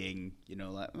from being,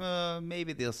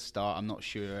 maybe they'll start, I'm not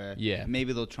sure. Yeah.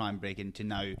 Maybe they'll try and break into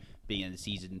now being in the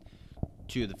season,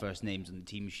 two of the first names on the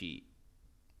team sheet,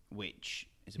 which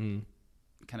is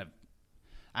kind of...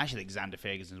 Actually, Xander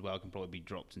Ferguson as well can probably be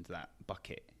dropped into that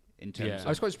bucket in terms of... I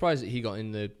was quite surprised that he got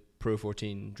in the Pro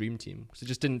 14 Dream Team because it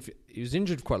just didn't... He was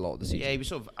injured quite a lot of the season. Yeah, he was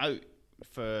sort of out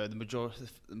for the majority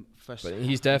of the first... But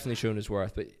he's definitely shown his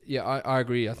worth. But yeah, I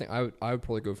agree. I think I would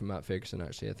probably go for Matt Ferguson,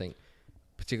 actually. I think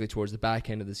particularly towards the back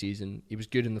end of the season, he was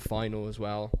good in the final as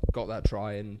well. Got that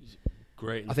try and...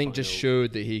 Great. I think just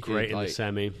showed that he great could in the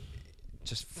semi.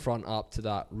 Just front up to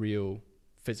that real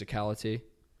physicality.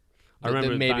 I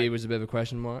remember maybe it was a bit of a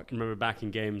question mark. I remember back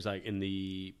in games like in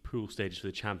the pool stages for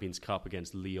the Champions Cup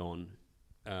against Lyon,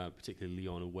 particularly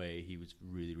Lyon away, he was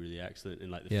really, really excellent in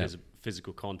like the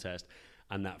physical contest.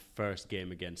 And that first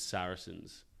game against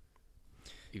Saracens,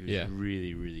 he was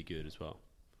really, really good as well.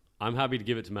 I'm happy to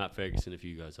give it to Matt Ferguson if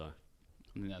you guys are.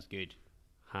 I think that's good.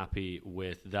 Happy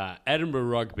with that. Edinburgh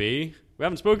Rugby. We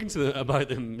haven't spoken to them about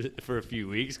them for a few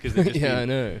weeks because they've just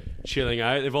been chilling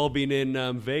out. They've all been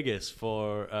in Vegas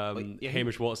for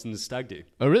Hamish Watson's stag do.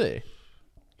 Oh, really?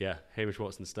 Yeah, Hamish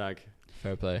Watson's stag.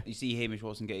 Fair play. You see Hamish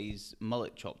Watson get his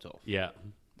mullet chopped off. Yeah.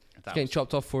 He's getting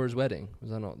chopped off for his wedding.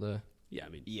 Was that not the... Yeah,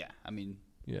 I mean...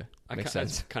 Yeah, makes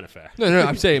sense. That's kind of fair. No,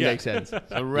 I'm saying it makes sense.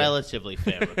 It's a relatively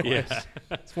fair request. Yeah.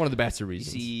 It's one of the better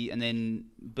reasons. You see, and then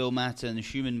Bill Mata and the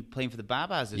Schumann playing for the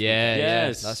Babas.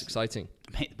 Yes, that's exciting.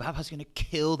 Mate, the Babas are going to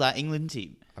kill that England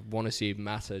team. I want to see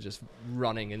Mata just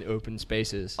running in open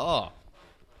spaces. Oh.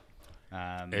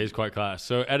 It is quite class.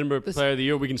 So Edinburgh Player of the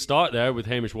Year, we can start there with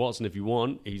Hamish Watson if you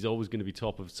want. He's always going to be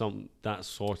top of that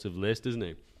sort of list, isn't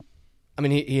he? I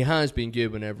mean, he has been good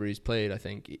whenever he's played, I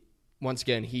think. Once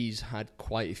again, he's had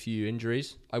quite a few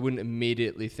injuries. I wouldn't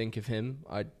immediately think of him.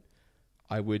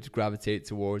 I would gravitate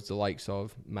towards the likes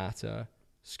of Mata,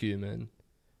 Schumann.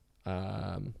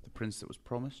 The prince that was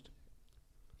promised.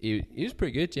 He was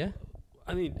pretty good, yeah.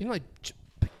 I mean, like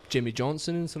Jimmy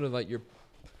Johnson and sort of like your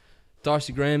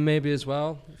Darcy Graham maybe as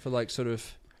well for like sort of.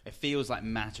 It feels like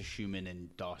Mata, Schumann,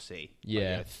 and Darcy.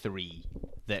 Yeah, like three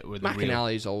that were the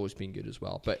McInally's always been good as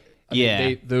well, but I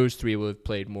think those three will have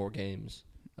played more games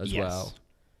as well.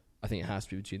 I think it has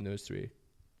to be between those three.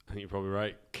 I think you're probably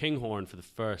right. Kinghorn for the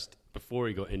first, before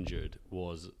he got injured,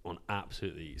 was on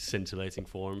absolutely scintillating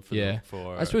form. For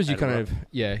I suppose you Edinburgh.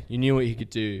 you knew what he could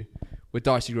do. With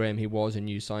Darcy Graham, he was a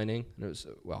new signing. And it was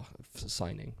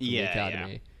signing from the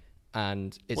academy,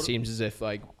 and it seems as if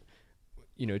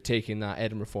taking that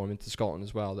Edinburgh form into Scotland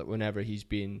as well, that whenever he's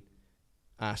been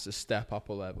asked to step up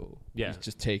a level, he's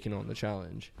just taking on the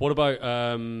challenge. What about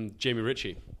Jamie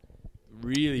Ritchie?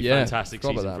 Really fantastic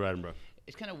season for Edinburgh.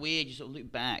 It's kind of weird. You sort of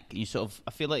look back and you sort of,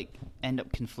 I feel like, end up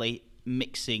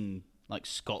mixing like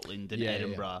Scotland and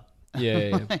Edinburgh.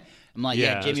 Yeah. I'm like,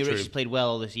 Jamie Ritchie's played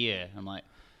well this year. I'm like,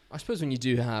 I suppose when you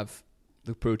do have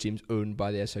the pro teams owned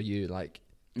by the SRU, like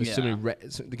there's so many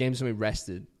the game's so many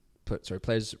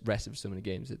players rested for so many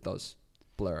games, it does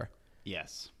blur.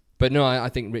 Yes. But no, I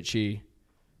think Ritchie,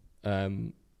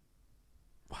 he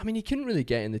couldn't really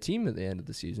get in the team at the end of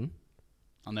the season.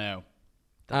 I know.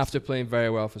 After playing very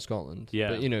well for Scotland.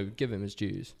 Yeah. But, give him his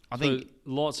dues. I think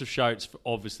lots of shouts,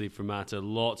 obviously, for Mata.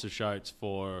 Lots of shouts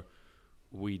for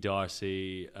Wee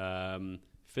Darcy.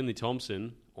 Finlay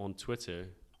Thompson on Twitter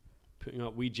putting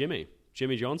up Wee Jimmy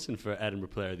Johnson for Edinburgh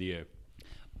Player of the Year.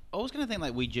 I was going to think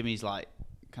like Wee Jimmy's like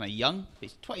kind of young.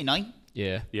 He's 29.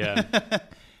 Yeah. I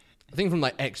think from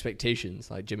like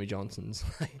expectations, like Jimmy Johnson's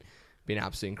been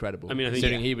absolutely incredible. I mean, I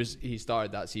think he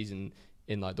started that season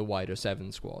in like the wider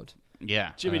 7 squad.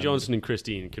 Yeah, Jimmy Johnson and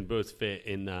Christine can both fit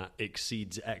in that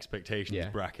exceeds expectations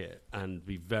bracket and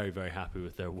be very, very happy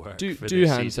with their work.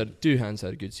 Doohan's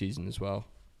had a good season as well.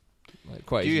 Like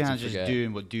quite Doohan's just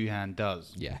doing what Doohan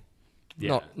does. Yeah.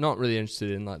 Not really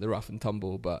interested in like the rough and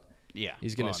tumble, but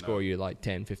he's going to score you like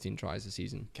 10, 15 tries a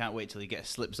season. Can't wait till he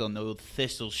slips on the old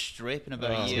Thistle strip in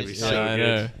about a year. So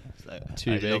good. Like,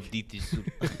 too big.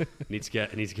 Needs to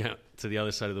get to the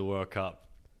other side of the World Cup.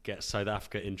 Get South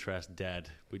Africa interest dead.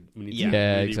 We need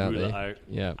to exactly. rule it out.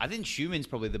 Yeah, I think Schumann's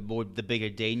probably the bigger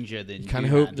danger than. You kind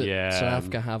of hope that South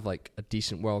Africa have like a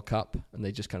decent World Cup, and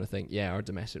they just kind of think, our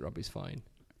domestic rugby's fine.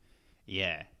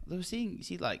 Yeah, you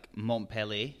see like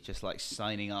Montpellier just like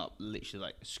signing up literally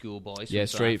like schoolboys. Yeah,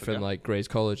 straight from like Gray's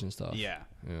College and stuff. Yeah.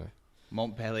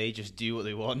 Montpellier just do what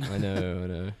they want. I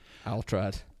know.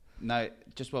 Altrad. Now,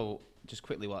 just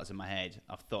quickly while it's in my head,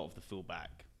 I've thought of the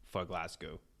fullback for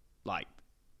Glasgow. Like.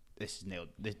 This is nailed.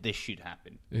 This should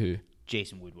happen. Who?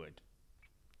 Jason Woodward.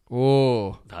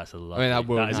 Oh, that's a lovely.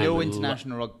 No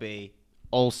international rugby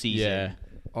all season. Yeah.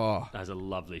 Oh, that's a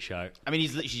lovely shout. I mean,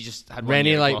 he's literally just had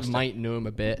Rennie might know him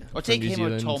a bit. Or take him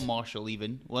or Tom Marshall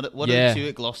even. One of the two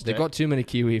at Gloucester. They've got too many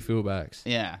Kiwi fullbacks.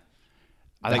 Yeah.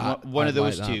 I think one of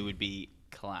those two would be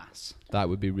class. That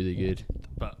would be really good.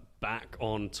 But back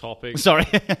on topic. Sorry.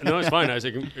 No, it's fine. It's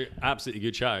an absolutely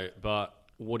good shout. But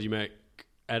what do you make?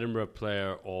 Edinburgh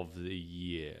Player of the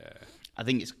Year. I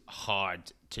think it's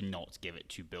hard to not give it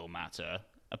to Bill Mata,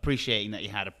 appreciating that he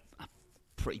had a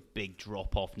pretty big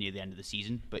drop-off near the end of the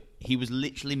season, but he was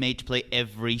literally made to play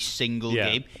every single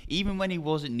game, even when he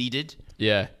wasn't needed.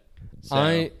 Yeah.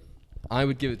 So. I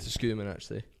would give it to Schoeman,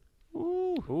 actually.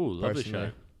 Ooh, lovely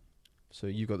shout. So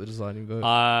you got the deciding vote.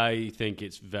 I think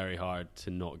it's very hard to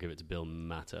not give it to Bill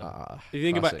Mata. If you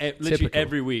think about literally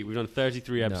every week, we've done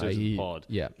 33 episodes of the pod.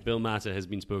 Yeah. Bill Mata has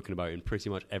been spoken about in pretty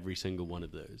much every single one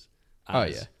of those.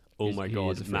 Oh my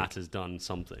God, Mata's done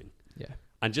something. Yeah.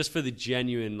 And just for the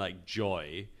genuine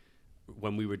joy,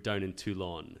 when we were down in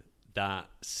Toulon, that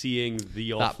seeing the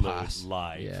offload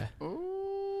live. Yeah.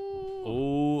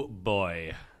 Oh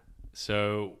boy.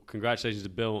 So, congratulations to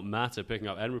Bill Mata picking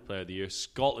up Edinburgh Player of the Year.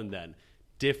 Scotland then,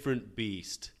 different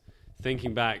beast.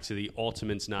 Thinking back to the autumn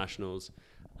internationals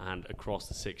and across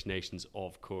the Six Nations,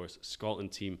 of course,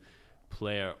 Scotland team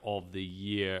Player of the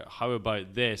Year. How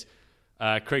about this?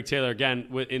 Craig Taylor, again,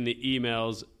 in the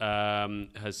emails,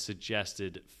 has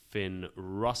suggested Finn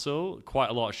Russell.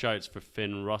 Quite a lot of shouts for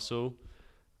Finn Russell.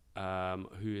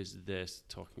 Who is this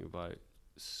talking about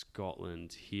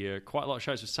Scotland here? Quite a lot of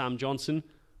shouts for Sam Johnson.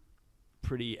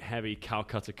 Pretty heavy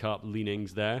Calcutta Cup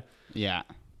leanings there. Yeah.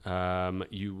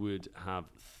 You would have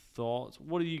thoughts.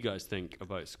 What do you guys think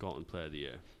about Scotland Player of the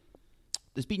Year?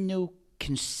 There's been no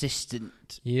consistent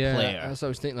player. Yeah, that's what I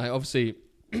was thinking. Obviously,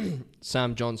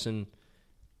 Sam Johnson,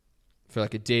 for a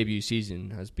debut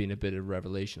season, has been a bit of a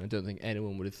revelation. I don't think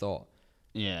anyone would have thought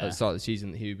at the start of the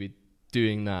season that he would be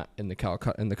doing that in the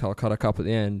Calcutta Cup at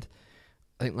the end.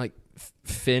 I think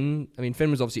Finn. I mean,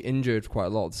 Finn was obviously injured for quite a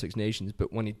lot of the Six Nations,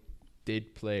 but when he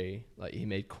did play, he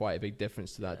made quite a big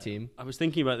difference to that team. I was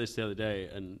thinking about this the other day,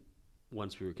 and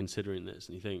once we were considering this,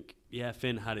 and you think, yeah,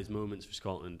 Finn had his moments for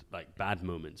Scotland, like bad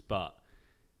moments, but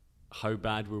how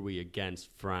bad were we against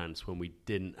France when we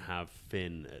didn't have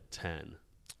Finn at 10?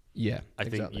 Yeah, I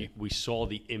think we saw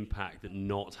the impact that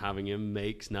not having him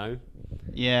makes now.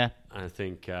 Yeah. I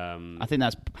think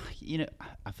that's,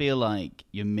 I feel like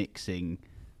you're mixing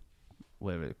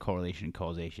correlation and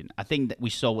causation. I think that we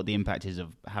saw what the impact is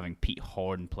of having Pete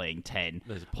Horne playing 10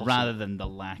 rather than the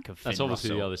lack of Finn That's obviously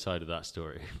Russell. the other side of that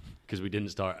story, because we didn't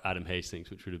start Adam Hastings,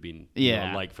 which would have been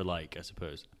like for like, I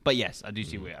suppose. But yes, I do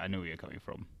see I know where you're coming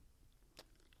from.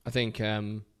 I think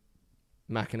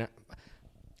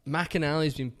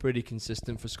McInally's been pretty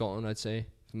consistent for Scotland, I'd say,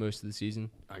 for most of the season.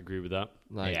 I agree with that.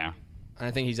 And I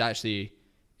think he's actually,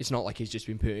 it's not like he's just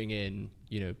been putting in,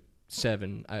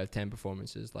 7 out of 10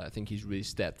 performances. Like, I think he's really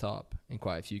stepped up in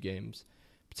quite a few games,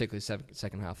 particularly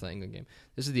second half of the England game.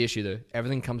 This is the issue, though.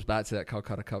 Everything comes back to that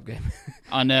Calcutta Cup game.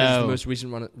 I know. It's the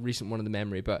most recent one of the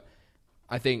memory. But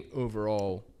I think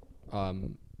overall,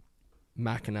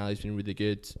 McInally's been really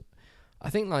good. I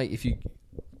think, like, if you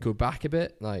go back a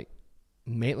bit, like,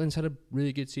 Maitland's had a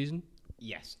really good season.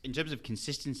 Yes, in terms of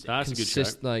consistency. That's a good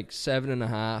shout. Like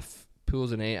 7.5,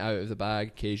 pulls an 8 out of the bag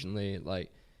occasionally,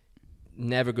 like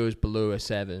never goes below a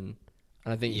 7.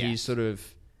 And I think he sort of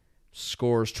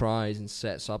scores tries and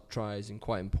sets up tries in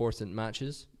quite important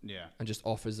matches. Yeah. And just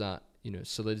offers that,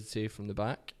 solidity from the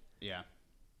back. Yeah.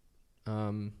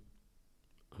 I'm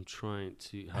trying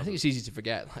to... I think it's easy to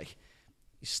forget, like,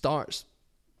 he starts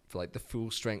for, like, the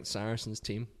full-strength Saracens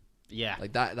team. Yeah.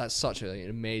 Like, that's such an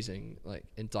amazing, like,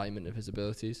 indictment of his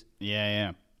abilities.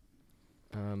 Yeah.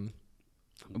 Are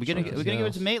we going to give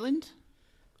it to Maitland?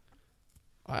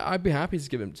 I'd be happy to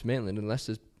give him to Maitland unless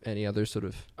there's any other sort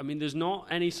of... I mean, there's not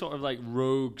any sort of, like,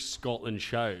 rogue Scotland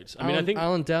shouts. I think...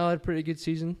 Alan Dell had a pretty good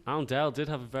season. Alan Dell did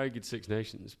have a very good Six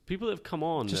Nations. People that have come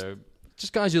on, though...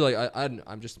 Just guys who, like,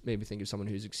 I'm just maybe thinking of someone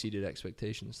who's exceeded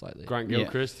expectations slightly. Grant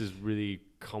Gilchrist has really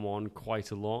come on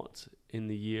quite a lot in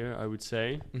the year, I would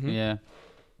say. Mm-hmm. Yeah.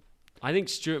 I think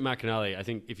Stuart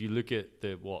McInally, if you look at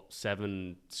the,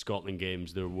 7 Scotland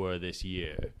games there were this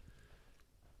year,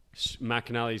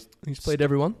 McInally's... He's played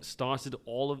everyone? Started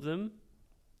all of them.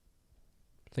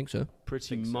 I think so.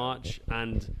 Pretty much,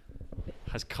 and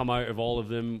has come out of all of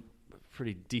them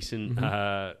pretty decent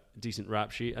decent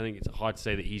rap sheet. I think it's hard to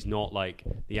say that he's not, like,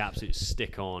 the absolute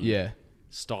stick-on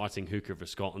starting hooker for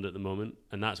Scotland at the moment,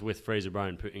 and that's with Fraser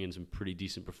Brown putting in some pretty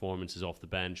decent performances off the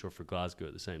bench or for Glasgow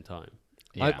at the same time.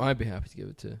 Yeah. I'd be happy to give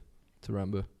it to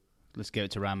Rambo. Let's give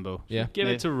it to Rambo. Yeah. Give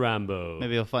it to Rambo.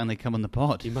 Maybe he'll finally come on the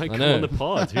pod. He might come on the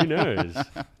pod. Who knows?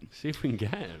 See if we can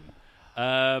get him.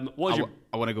 I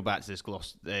want to go back to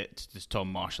this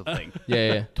Tom Marshall thing.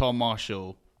 Yeah. Tom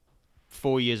Marshall,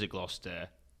 4 years at Gloucester,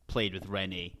 played with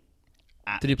Rennie.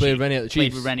 Did he play with Rennie at the Chiefs?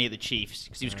 Played with Rennie at the Chiefs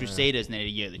because he was Crusaders and then a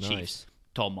year at the Chiefs.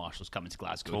 Tom Marshall's coming to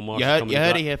Glasgow. You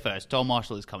heard it here first. Tom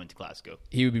Marshall is coming to Glasgow.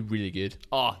 He would be really good.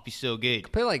 Oh, he'd be so good.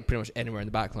 Could play, like, pretty much anywhere in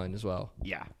the back line as well.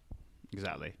 Yeah,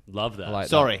 exactly. Love that. Like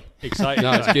Sorry. That. Exciting.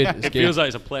 No, it's good. It feels like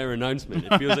it's a player announcement.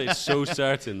 It feels like it's so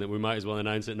certain that we might as well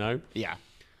announce it now. Yeah.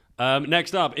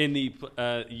 Next up in the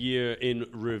year in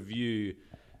review,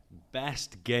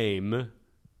 best game.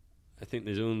 I think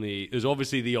there's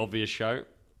obviously the obvious shout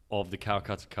of the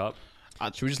Calcutta Cup.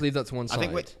 Should we just leave that to one side?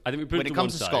 I think we put when it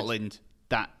comes to side. Scotland,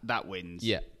 that wins.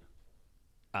 Yeah,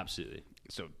 absolutely.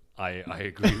 So I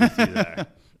agree with you there.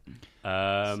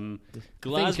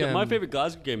 Glasgow. My favourite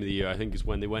Glasgow game of the year, I think, is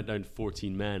when they went down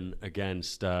 14 men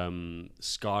against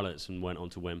Scarlets and went on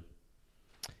to win.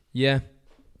 Yeah.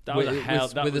 That was a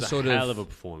hell of a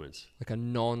performance. Like a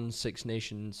non-Six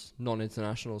Nations,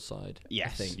 non-international side. Yes.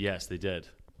 I think. Yes, they did.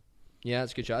 Yeah,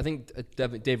 that's a good shot. I think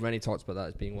Dave Rennie talks about that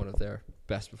as being one of their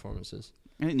best performances.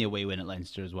 I think the away win at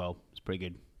Leinster as well was pretty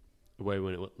good. Away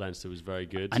win at Leinster was very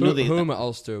good. I know home at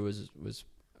Ulster was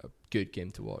a good game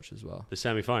to watch as well. The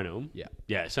semi-final?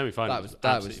 Yeah, semi-final was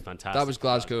absolutely fantastic. That was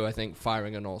Glasgow, I think,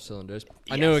 firing on all cylinders.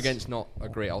 Yes. I know against not a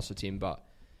great Ulster team, but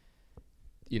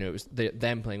it was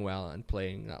them playing well and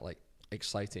playing that, like,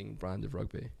 exciting brand of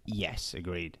rugby. Yes,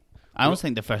 agreed. I always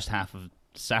think the first half of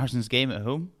Saracens' game at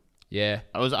home. Yeah,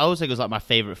 I always think it was like my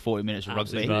favourite 40 minutes of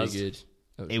rugby. Really good.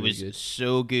 It was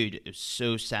so good. It was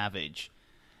so savage.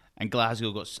 And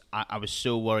Glasgow I was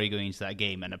so worried going into that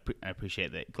game, and I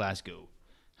appreciate that Glasgow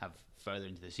have further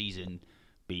into the season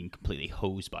been completely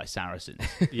hosed by Saracens.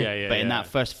 But in that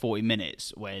first 40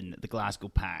 minutes, when the Glasgow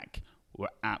pack were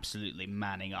absolutely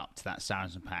manning up to that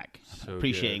Saracen pack,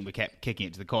 appreciating we kept kicking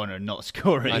it to the corner and not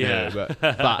scoring. I know, but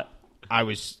that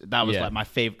was like my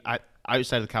favourite.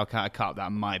 Outside of the Calcutta Cup,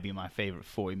 that might be my favourite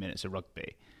 40 minutes of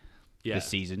rugby this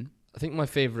season. I think my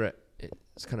favourite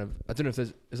it's kind of, I don't know if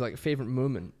there's like a favourite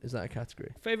moment. Is that a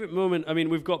category? Favourite moment? I mean,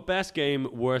 we've got best game,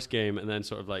 worst game, and then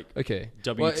sort of like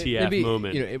WTF maybe,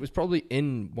 moment. You know, it was probably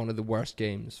in one of the worst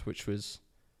games, which was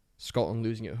Scotland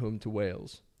losing at home to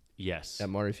Wales. Yes. At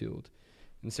Murrayfield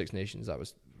in the Six Nations. That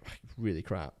was really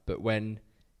crap. But when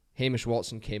Hamish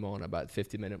Watson came on about the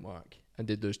 50-minute mark and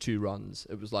did those 2 runs,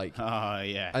 it was like... Oh,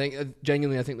 yeah. I think,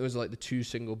 genuinely, I think those are like the 2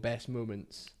 single best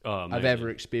moments I've ever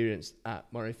experienced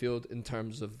at Murrayfield in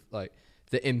terms of like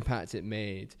the impact it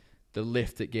made, the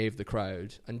lift it gave the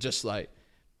crowd, and just like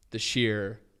the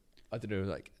sheer, I don't know,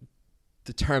 like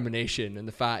determination and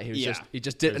the fact he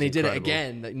just did, and he did it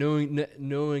again. Like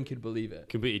no one could believe it.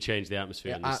 Completely changed the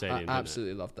atmosphere in the stadium. I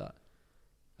absolutely loved that.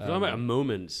 Talking about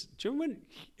moments. Do you remember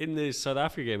in the South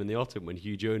Africa game in the autumn when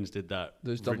Hugh Jones did that?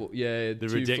 Those the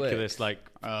ridiculous flips.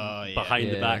 behind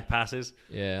the back passes.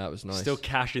 Yeah, that was nice. Still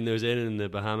cashing those in the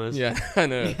Bahamas. Yeah, I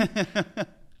know.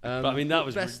 But I mean, that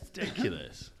was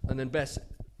ridiculous. And then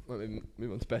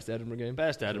move on to best Edinburgh game.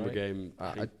 Best Edinburgh game.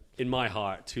 In my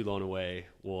heart, Toulon away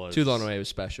was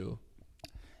special.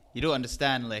 You don't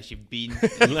understand unless you've been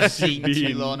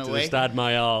Toulon to away. The Stade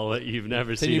Mayal that you've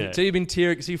never seen it. So you've been so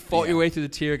you fought your way through the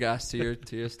tear gas to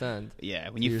your stand. Yeah,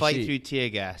 when you fight through tear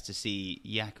gas to see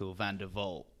Jaco van der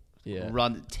Walt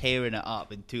tearing it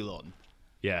up in Toulon.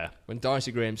 Yeah. When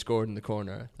Darcy Graham scored in the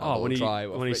corner. When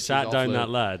he sat down that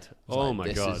lad. Oh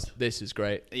my God. This is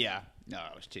great. Yeah. No,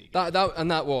 it was too good.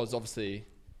 That was obviously,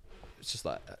 it's just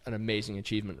like an amazing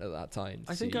achievement at that time.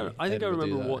 I think I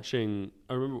remember watching.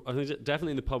 I think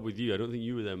definitely in the pub with you. I don't think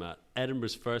you were there, Matt.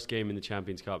 Edinburgh's first game in the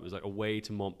Champions Cup was like away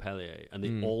to Montpellier, and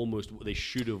they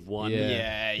should have won.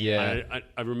 Yeah.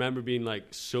 I remember being like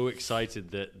so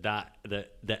excited that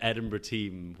the Edinburgh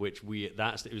team, which it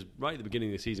was right at the beginning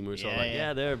of the season, we were sort of like,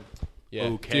 they're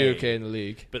okay in the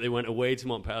league, but they went away to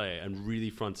Montpellier and really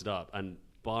fronted up, and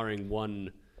barring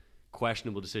one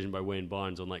questionable decision by Wayne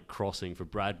Barnes on like crossing for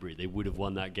Bradbury, they would have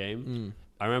won that game.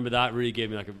 I remember that really gave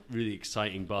me like a really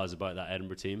exciting buzz about that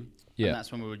Edinburgh team. Yeah, and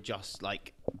that's when we were just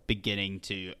like beginning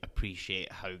to appreciate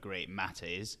how great Matt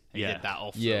is. He did that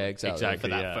off exactly for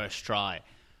that first try.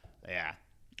 Yeah,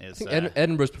 I think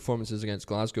Edinburgh's performances against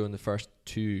Glasgow in the first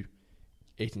 2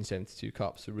 1872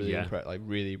 Cups are really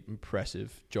really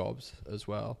impressive jobs as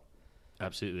well.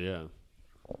 Absolutely, yeah.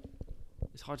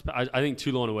 It's hard to. I think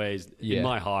Toulon away is in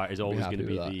my heart is always going to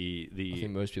be the. I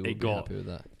think most people would be happy with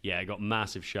that. Yeah, it got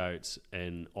massive shouts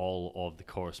in all of the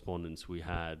correspondence we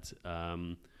had.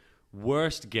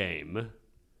 Worst game,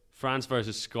 France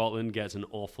versus Scotland gets an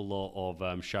awful lot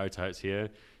of shout outs here.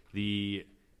 The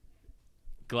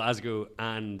Glasgow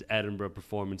and Edinburgh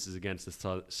performances against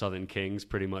the Southern Kings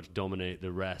pretty much dominate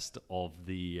the rest of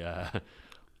the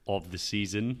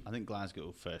season. I think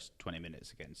Glasgow first 20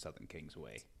 minutes against Southern Kings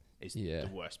away is the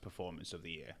worst performance of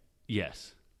the year.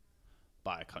 Yes.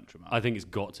 By a country mile. I think it's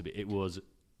got to be. It was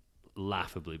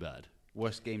laughably bad.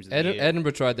 Worst games of the year.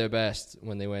 Edinburgh tried their best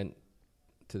when they went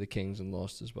to the Kings and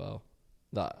lost as well.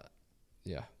 That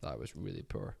was really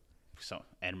poor. So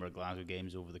Edinburgh Glasgow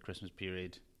games over the Christmas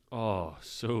period. Oh,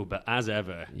 so bad. As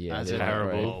ever. Yeah, as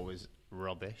terrible. Always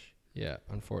rubbish. Yeah,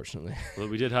 unfortunately. Well,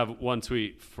 we did have one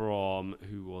tweet from,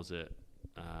 who was it?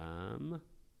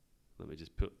 Let me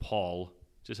just put Paul.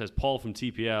 Just says, Paul from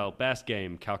TPL, best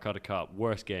game, Calcutta Cup.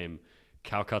 Worst game,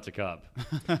 Calcutta Cup.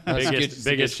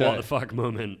 biggest what the fuck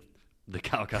moment, the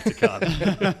Calcutta Cup.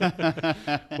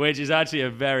 Which is actually a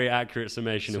very accurate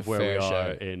summation of where we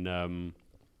are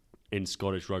in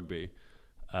Scottish rugby.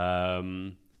 I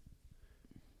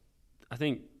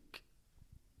think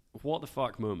what the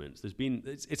fuck moments.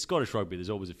 It's Scottish rugby. There's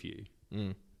always a few.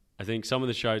 I think some of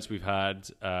the shouts we've had,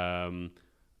 Alistair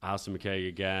McKay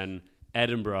again,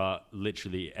 Edinburgh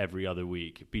literally every other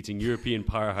week, beating European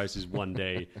powerhouses one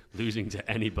day, losing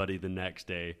to anybody the next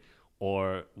day,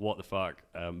 or what the fuck,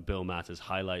 Bill Matters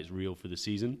highlights reel for the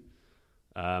season.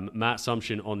 Matt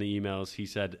Sumption on the emails, he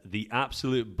said, the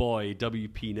absolute boy,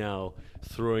 W.P. Nell,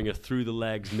 throwing a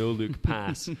through-the-legs, no-look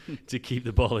pass to keep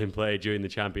the ball in play during the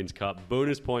Champions Cup.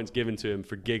 Bonus points given to him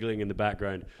for giggling in the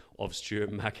background of Stuart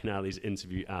McAnally's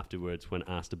interview afterwards when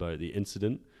asked about the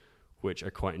incident, which I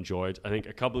quite enjoyed. I think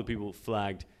a couple of people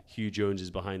flagged Hugh Jones's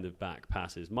behind-the-back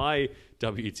passes. My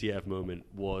WTF moment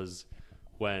was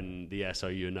when the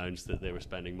SRU announced that they were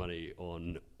spending money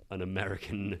on an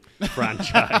American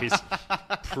franchise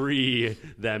pre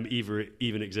them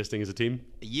even existing as a team.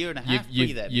 A year and a half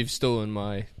pre them. You've stolen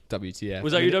my WTF.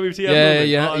 Was that your WTF moment?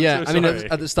 Yeah. So I mean,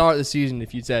 at the start of the season,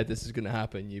 if you'd said this is going to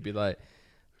happen, you'd be like,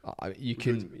 you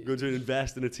can... Going to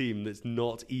invest in a team that's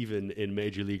not even in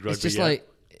Major League Rugby yet.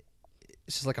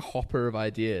 It's just like a hopper of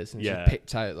ideas, and she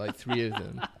picked out like 3 of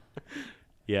them.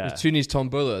 Yeah. With Tooney's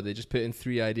Tombola, they just put in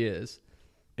 3 ideas.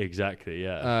 Exactly,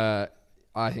 yeah.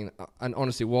 I think, and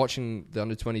honestly, watching the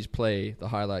under-20s play the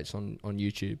highlights on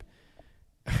YouTube,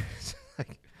 it's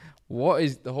like, what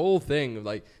is the whole thing of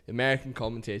like American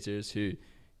commentators who,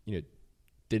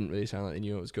 didn't really sound like they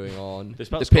knew what was going on.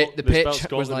 The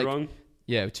pitch was like wrong.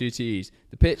 Yeah, with 2 T's.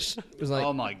 The pitch was like,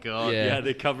 oh my god. Yeah,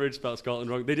 the coverage spelled Scotland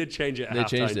wrong. They did change it at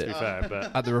halftime, to be fair,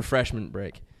 but at the refreshment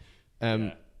break.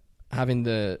 Having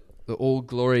the Old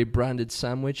Glory branded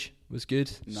sandwich was good.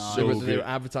 Nice. So they were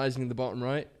advertising in the bottom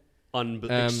right.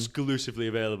 Exclusively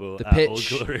available the at pitch,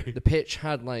 Old Glory. The pitch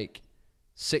had like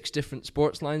 6 different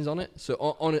sports lines on it. So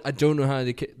on it, I don't know how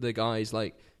the guys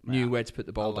knew where to put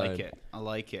the ball down. I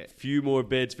like it. Few more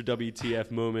bids for WTF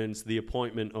moments. The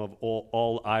appointment of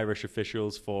all Irish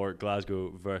officials for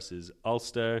Glasgow versus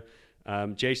Ulster.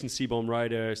 Jason Seaborn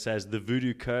Ryder says the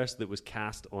voodoo curse that was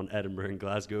cast on Edinburgh and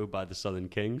Glasgow by the Southern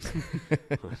Kings.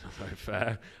 That's not very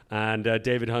fair. And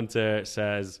David Hunter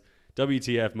says,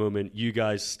 WTF moment, you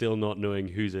guys still not knowing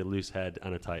who's a loose head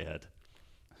and a tight head.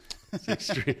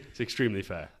 It's extremely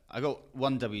fair. I got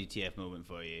one WTF moment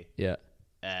for you. Yeah.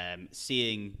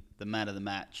 Seeing the man of the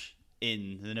match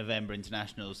in the November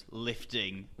internationals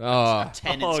lifting a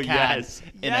tennis can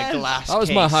in a glass That was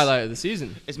case. My highlight of the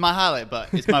season. It's my highlight,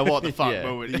 but it's my what the fuck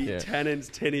moment. Tennent's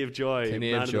Tinny of Joy,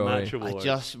 Tinny man of of the Joy. match award. I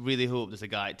just really hope there's a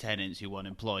guy at Tennent's who won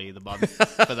Employee of the Month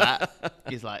for that.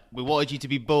 He's like, we wanted you to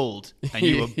be bold, and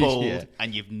you were bold,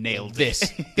 and you've nailed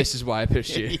this. This is why I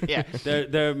pushed you. Yeah.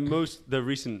 Their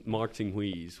recent marketing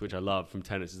wheeze, which I love from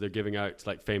Tennent's, is they're giving out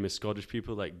to famous Scottish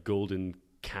people golden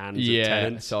cans of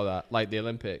Tennent's. I saw that. Like the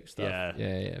Olympic stuff.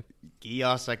 Yeah. Give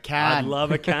us a can. I'd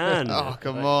love a can. Oh,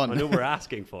 come on. I know we're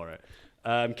asking for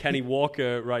it. Kenny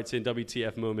Walker writes in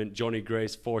WTF moment, Johnny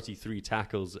Grace 43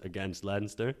 tackles against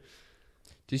Leinster.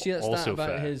 Do you see that Also stat about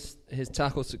fair. his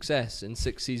tackle success in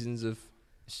 6 seasons of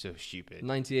So stupid.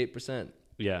 98%?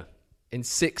 Yeah. In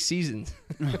 6 seasons.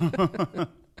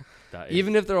 That is,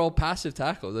 Even if they're all passive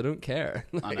tackles, I don't care.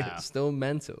 I know. It's still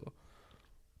mental.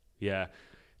 yeah.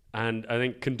 And I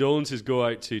think condolences go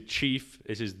out to Chief.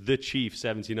 This is the Chief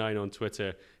 79 on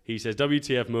Twitter. He says,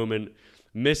 WTF moment,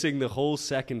 missing the whole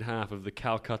second half of the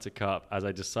Calcutta Cup as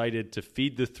I decided to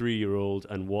feed the 3-year-old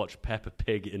and watch Peppa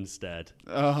Pig instead.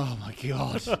 Oh my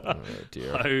god. Oh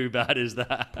dear. How bad is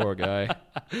that? Poor guy.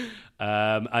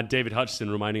 And David Hutchison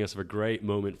reminding us of a great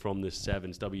moment from the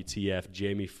Sevens. WTF,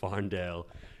 Jamie Farndale.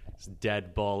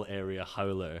 Dead ball area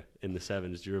howler in the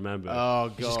Sevens. Do you remember? Oh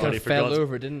god. He just kind of fell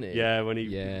over, didn't he? Yeah, when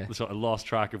he sort of lost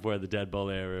track of where the dead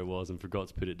ball area was and forgot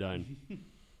to put it down.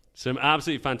 Some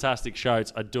absolutely fantastic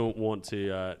shouts. I don't want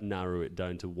to narrow it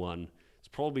down to one. It's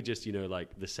probably just, the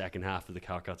second half of the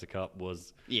Calcutta Cup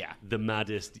was the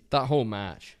maddest. That whole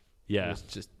match was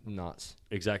just nuts.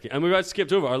 Exactly. And we've actually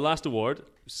skipped over our last award.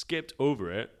 Skipped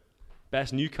over it.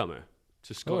 Best newcomer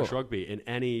to Scottish rugby in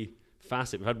any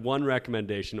facet. We've had one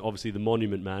recommendation, obviously the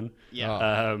Monument Man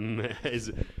is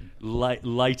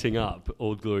lighting up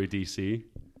Old Glory DC.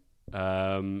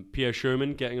 Pierre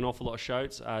Sherman getting an awful lot of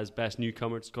shouts as best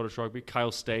newcomer to Scottish rugby.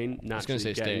 Kyle Steyn naturally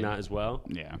getting Steyn. that as well.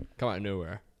 Yeah. Come out of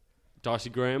nowhere. Darcy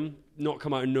Graham, not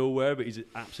come out of nowhere, but he's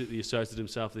absolutely asserted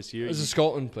himself this year. As a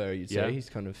Scotland player, you'd say. Yeah. He's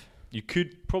kind of... You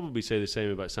could probably say the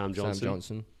same about Sam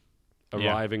Johnson.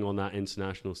 Arriving on that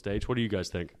international stage. What do you guys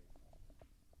think?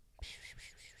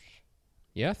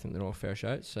 Yeah, I think they're all fair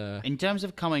shouts. In terms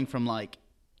of coming from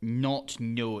not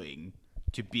knowing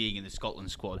to being in the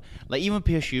Scotland squad, even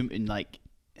Pierre Schumann,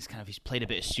 it's kind of he's played a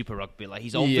bit of Super Rugby.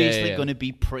 He's obviously going to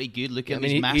be pretty good. Look at him,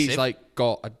 he's massive. He's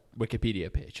got a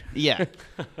Wikipedia page. Yeah,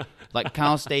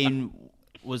 Kyle Steyn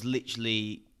was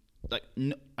literally I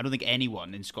don't think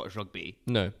anyone in Scottish rugby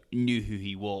knew who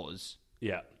he was.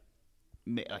 Yeah,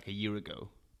 a year ago,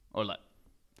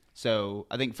 so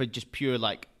I think for just pure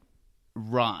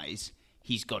rise.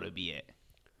 He's got to be it.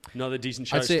 Another decent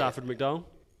shout, Stafford McDowell.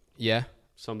 Yeah.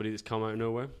 Somebody that's come out of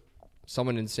nowhere.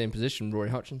 Someone in the same position, Rory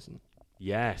Hutchinson.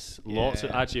 Yes. Lots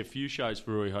of, actually a few shouts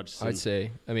for Rory Hutchinson. I'd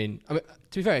say. I mean, to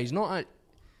be fair, he's not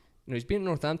he's been in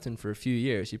Northampton for a few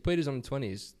years. He played his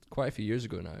under-20s quite a few years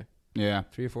ago now. Yeah.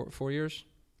 3 or 4 years,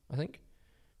 I think.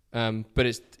 But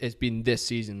it's been this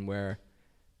season where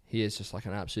he is just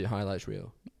an absolute highlights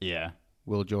reel. Yeah.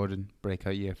 Will Jordan,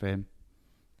 breakout year for him.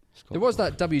 There was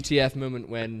that WTF moment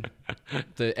when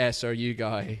the SRU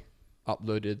guy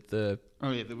uploaded the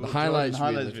highlights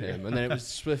reel of him, and then it was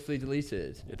swiftly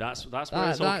deleted. Yeah, that's where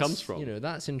this all comes from.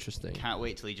 That's interesting. Can't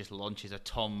wait till he just launches a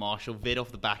Tom Marshall vid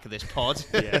off the back of this pod.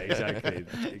 Yeah,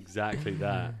 exactly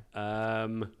that. I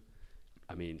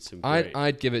mean, some great...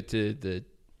 I'd give it to the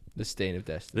Stain of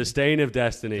Destiny. The Stain of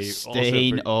Destiny. The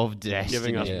Stain of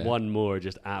Destiny. Giving us one more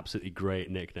just absolutely great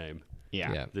nickname.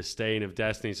 Yeah. The Stain of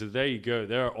Destiny. So there you go.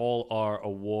 There are all our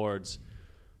awards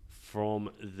from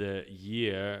the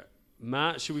year.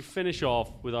 Matt, should we finish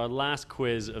off with our last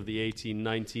quiz of the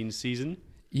 18-19 season?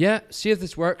 Yeah, see if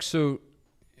this works. So,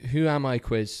 who am I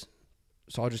quiz?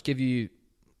 So I'll just give you...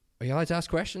 Are you allowed to ask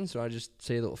questions, or I just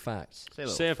say little facts?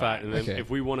 Say a fact, and then if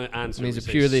we want to answer, it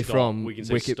purely stop, from we can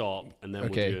say stop, and then we'll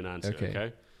do an answer.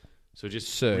 Okay. So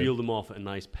just reel them off at a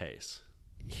nice pace.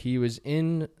 He was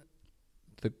in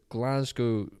the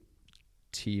Glasgow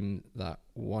team that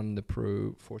won the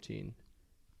Pro 14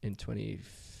 in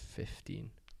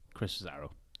 2015. Chris Zarrow.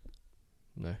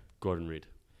 No. Gordon Reid.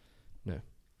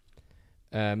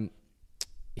 No.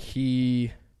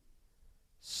 He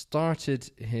started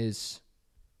his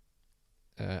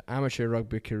amateur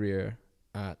rugby career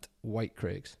at White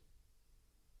Craigs.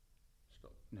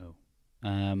 No.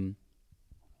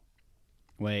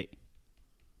 Wait.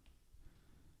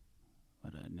 I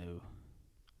don't know.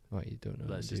 What, you don't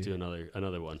know? Let's just do another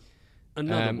one.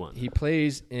 Another one. He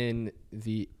plays in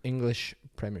the English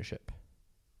Premiership.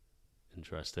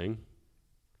 Interesting.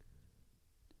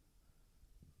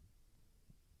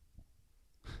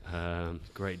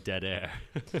 Great dead air.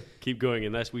 Keep going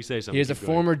unless we say something. He is a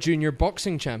former junior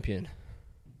boxing champion.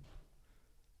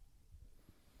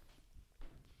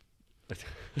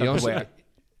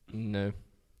 No.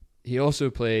 He also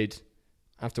played,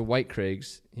 after White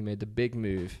Craigs, he made the big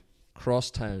move cross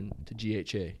town to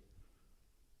GHA.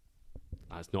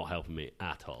 That's not helping me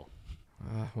at all.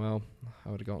 Well, I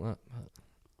would have got that.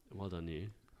 Well done, you.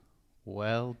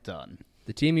 Well done.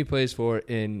 The team he plays for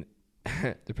in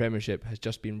the Premiership has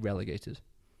just been relegated.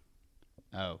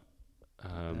 Oh.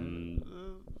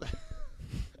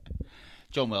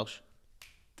 John Welsh.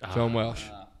 John Welsh.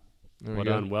 Well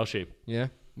done, Welshie. Yeah,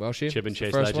 Welshie. Chip and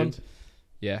Chase legend. One.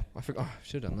 Yeah, I forgot. I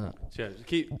should have done that. Yeah,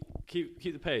 keep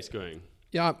the pace going.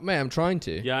 Yeah, mate, I'm trying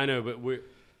to. Yeah, I know, but we're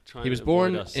trying. He was to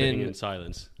born avoid us sitting in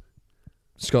silence.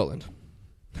 Scotland.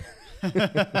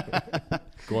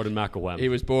 Gordon McElwain. He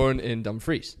was born in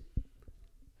Dumfries.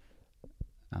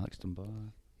 Alex Dunbar.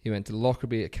 He went to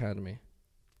Lockerbie Academy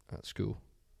at school.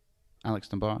 Alex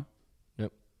Dunbar?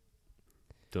 Nope.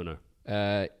 Don't know.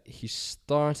 He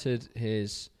started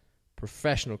his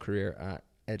professional career at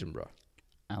Edinburgh.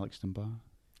 Alex Dunbar.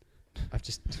 I've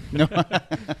just... No.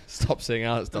 Stop saying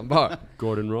Alex Dunbar.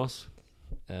 Gordon Ross?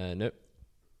 Nope.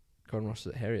 Gordon Ross is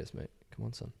at Harriers, mate. Come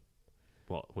on, son.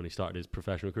 What, when he started his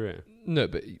professional career? No,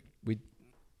 but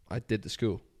I did the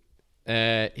school.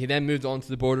 He then moved on to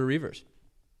the Border Reivers.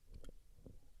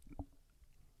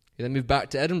 He then moved back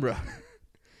to Edinburgh,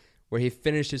 where he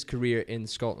finished his career in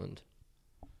Scotland.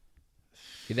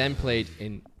 He then played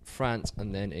in France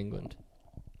and then England.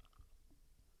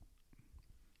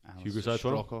 Hugo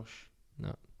Strokosz?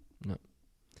 No.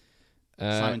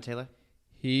 Simon Taylor?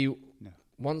 He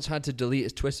once had to delete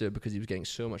his Twitter because he was getting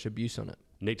so much abuse on it.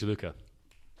 Nick DeLuca.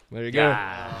 There you go.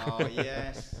 Oh,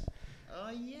 yes.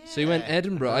 So he went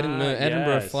Edinburgh. I didn't know.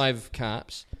 Edinburgh, 5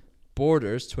 caps.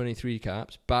 Borders, 23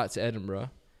 caps. Back to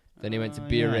Edinburgh. Then he went to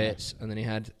Biarritz, and then he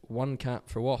had 1 cap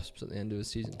for Wasps at the end of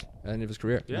his season, end of his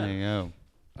career. Yeah. There you go.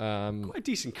 Quite a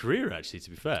decent career, actually, to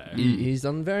be fair. He's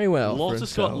done very well. Lots of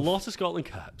Scotland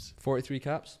caps. 43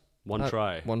 caps. One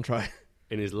try.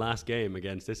 In his last game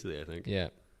against Italy, I think. Yeah.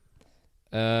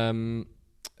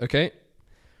 Okay.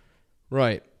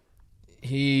 Right.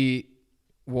 He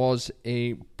was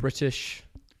a British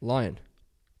Lion.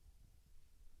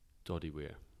 Doddy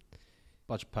Weir.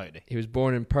 Budge Pouty. He was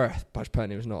born in Perth. Budge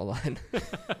Pouty was not a lion.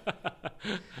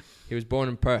 He was born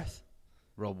in Perth.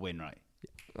 Rob Wainwright.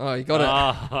 Oh, you got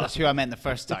it. That's who I meant the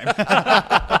first time.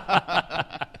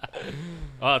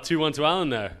 2-1 to Alan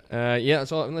there. Yeah,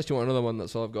 that's all. Unless you want another one,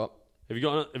 that's all I've got. Have you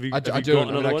got? I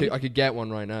could get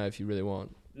one right now if you really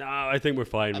want. No, I think we're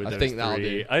fine with those think that'll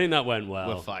three. do. I think that went well.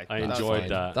 We're fine. I enjoyed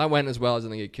that. That went as well as I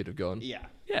think it could have gone. Yeah.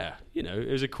 Yeah,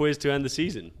 it was a quiz to end the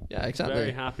season. Yeah, exactly.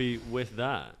 Very happy with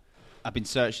that. I've been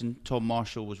searching. Tom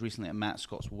Marshall was recently at Matt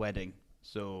Scott's wedding,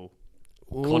 so...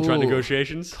 Contract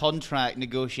negotiations? Contract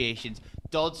negotiations.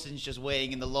 Dodson's just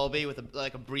waiting in the lobby with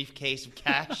a briefcase of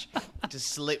cash. Just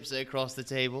slips it across the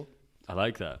table. I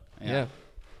like that. Yeah.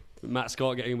 Matt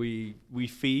Scott getting a wee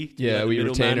fee. Yeah, we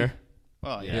retainer.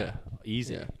 Oh, yeah.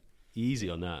 Easy. Yeah. Easy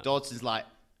on that. Dodson's like,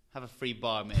 have a free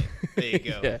bar, mate. There you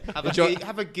go. Yeah.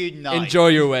 Have a good night. Enjoy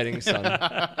your wedding, son.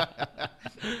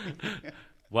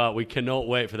 Well, we cannot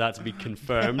wait for that to be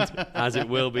confirmed, as it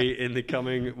will be in the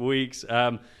coming weeks.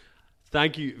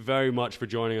 Thank you very much for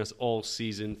joining us all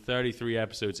season, 33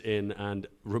 episodes in, and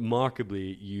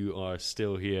remarkably, you are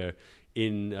still here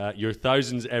in your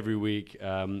thousands every week.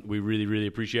 We really, really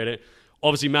appreciate it.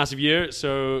 Obviously, massive year.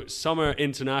 So summer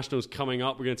internationals coming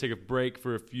up. We're going to take a break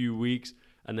for a few weeks,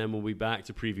 and then we'll be back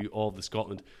to preview all of the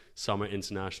Scotland summer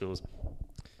internationals.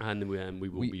 And we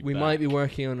will be back. We might be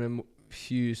working on a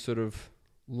few sort of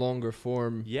longer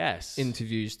form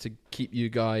interviews to keep you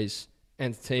guys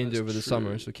entertained over the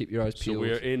summer. So keep your eyes peeled. So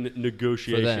we're in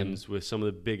negotiations with some of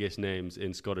the biggest names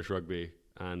in Scottish rugby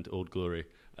and Old Glory.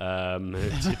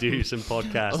 To do some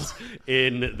podcasts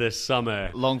in the summer.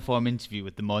 Long form interview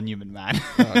with the Monument Man.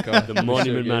 Oh God, the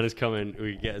Monument Man is coming.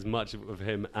 We get as much of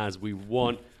him as we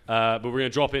want. But we're going to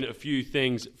drop in a few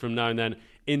things from now and then.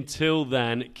 Until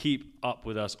then, keep up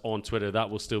with us on Twitter. That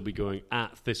will still be going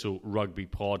at Thistle Rugby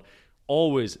Pod.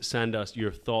 Always send us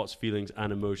your thoughts, feelings,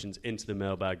 and emotions into the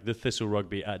mailbag,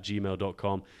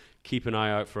 thethistlerugby@gmail.com. Keep an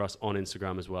eye out for us on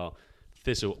Instagram as well.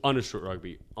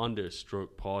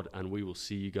 Thistle_rugby_pod, and we will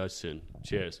see you guys soon.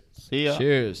 Cheers. See ya.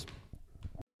 Cheers.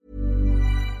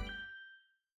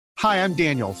 Hi, I'm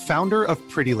Daniel, founder of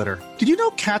Pretty Litter. Did you know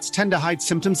cats tend to hide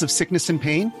symptoms of sickness and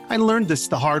pain? I learned this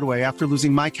the hard way after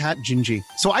losing my cat, Gingy.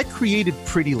 So I created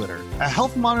Pretty Litter, a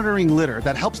health monitoring litter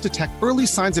that helps detect early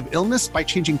signs of illness by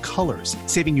changing colors,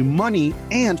 saving you money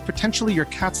and potentially your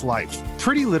cat's life.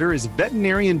 Pretty Litter is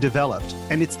veterinarian developed,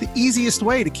 and it's the easiest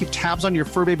way to keep tabs on your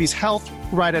fur baby's health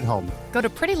right at home. Go to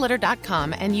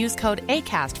prettylitter.com and use code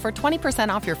ACAST for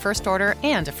 20% off your first order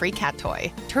and a free cat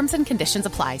toy. Terms and conditions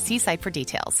apply. See site for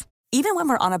details. Even when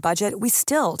we're on a budget, we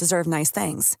still deserve nice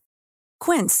things.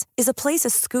 Quince is a place to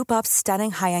scoop up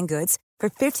stunning high-end goods for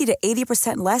 50 to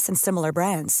 80% less than similar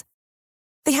brands.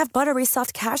 They have buttery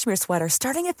soft cashmere sweaters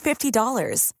starting at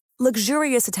 $50,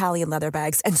 luxurious Italian leather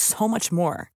bags, and so much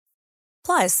more.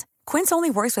 Plus, Quince only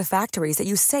works with factories that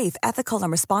use safe, ethical, and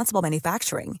responsible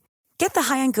manufacturing. Get the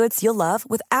high-end goods you'll love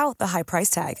without the high price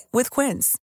tag with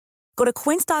Quince. Go to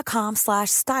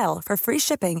quince.com/style for free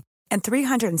shipping and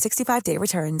 365-day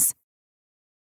returns.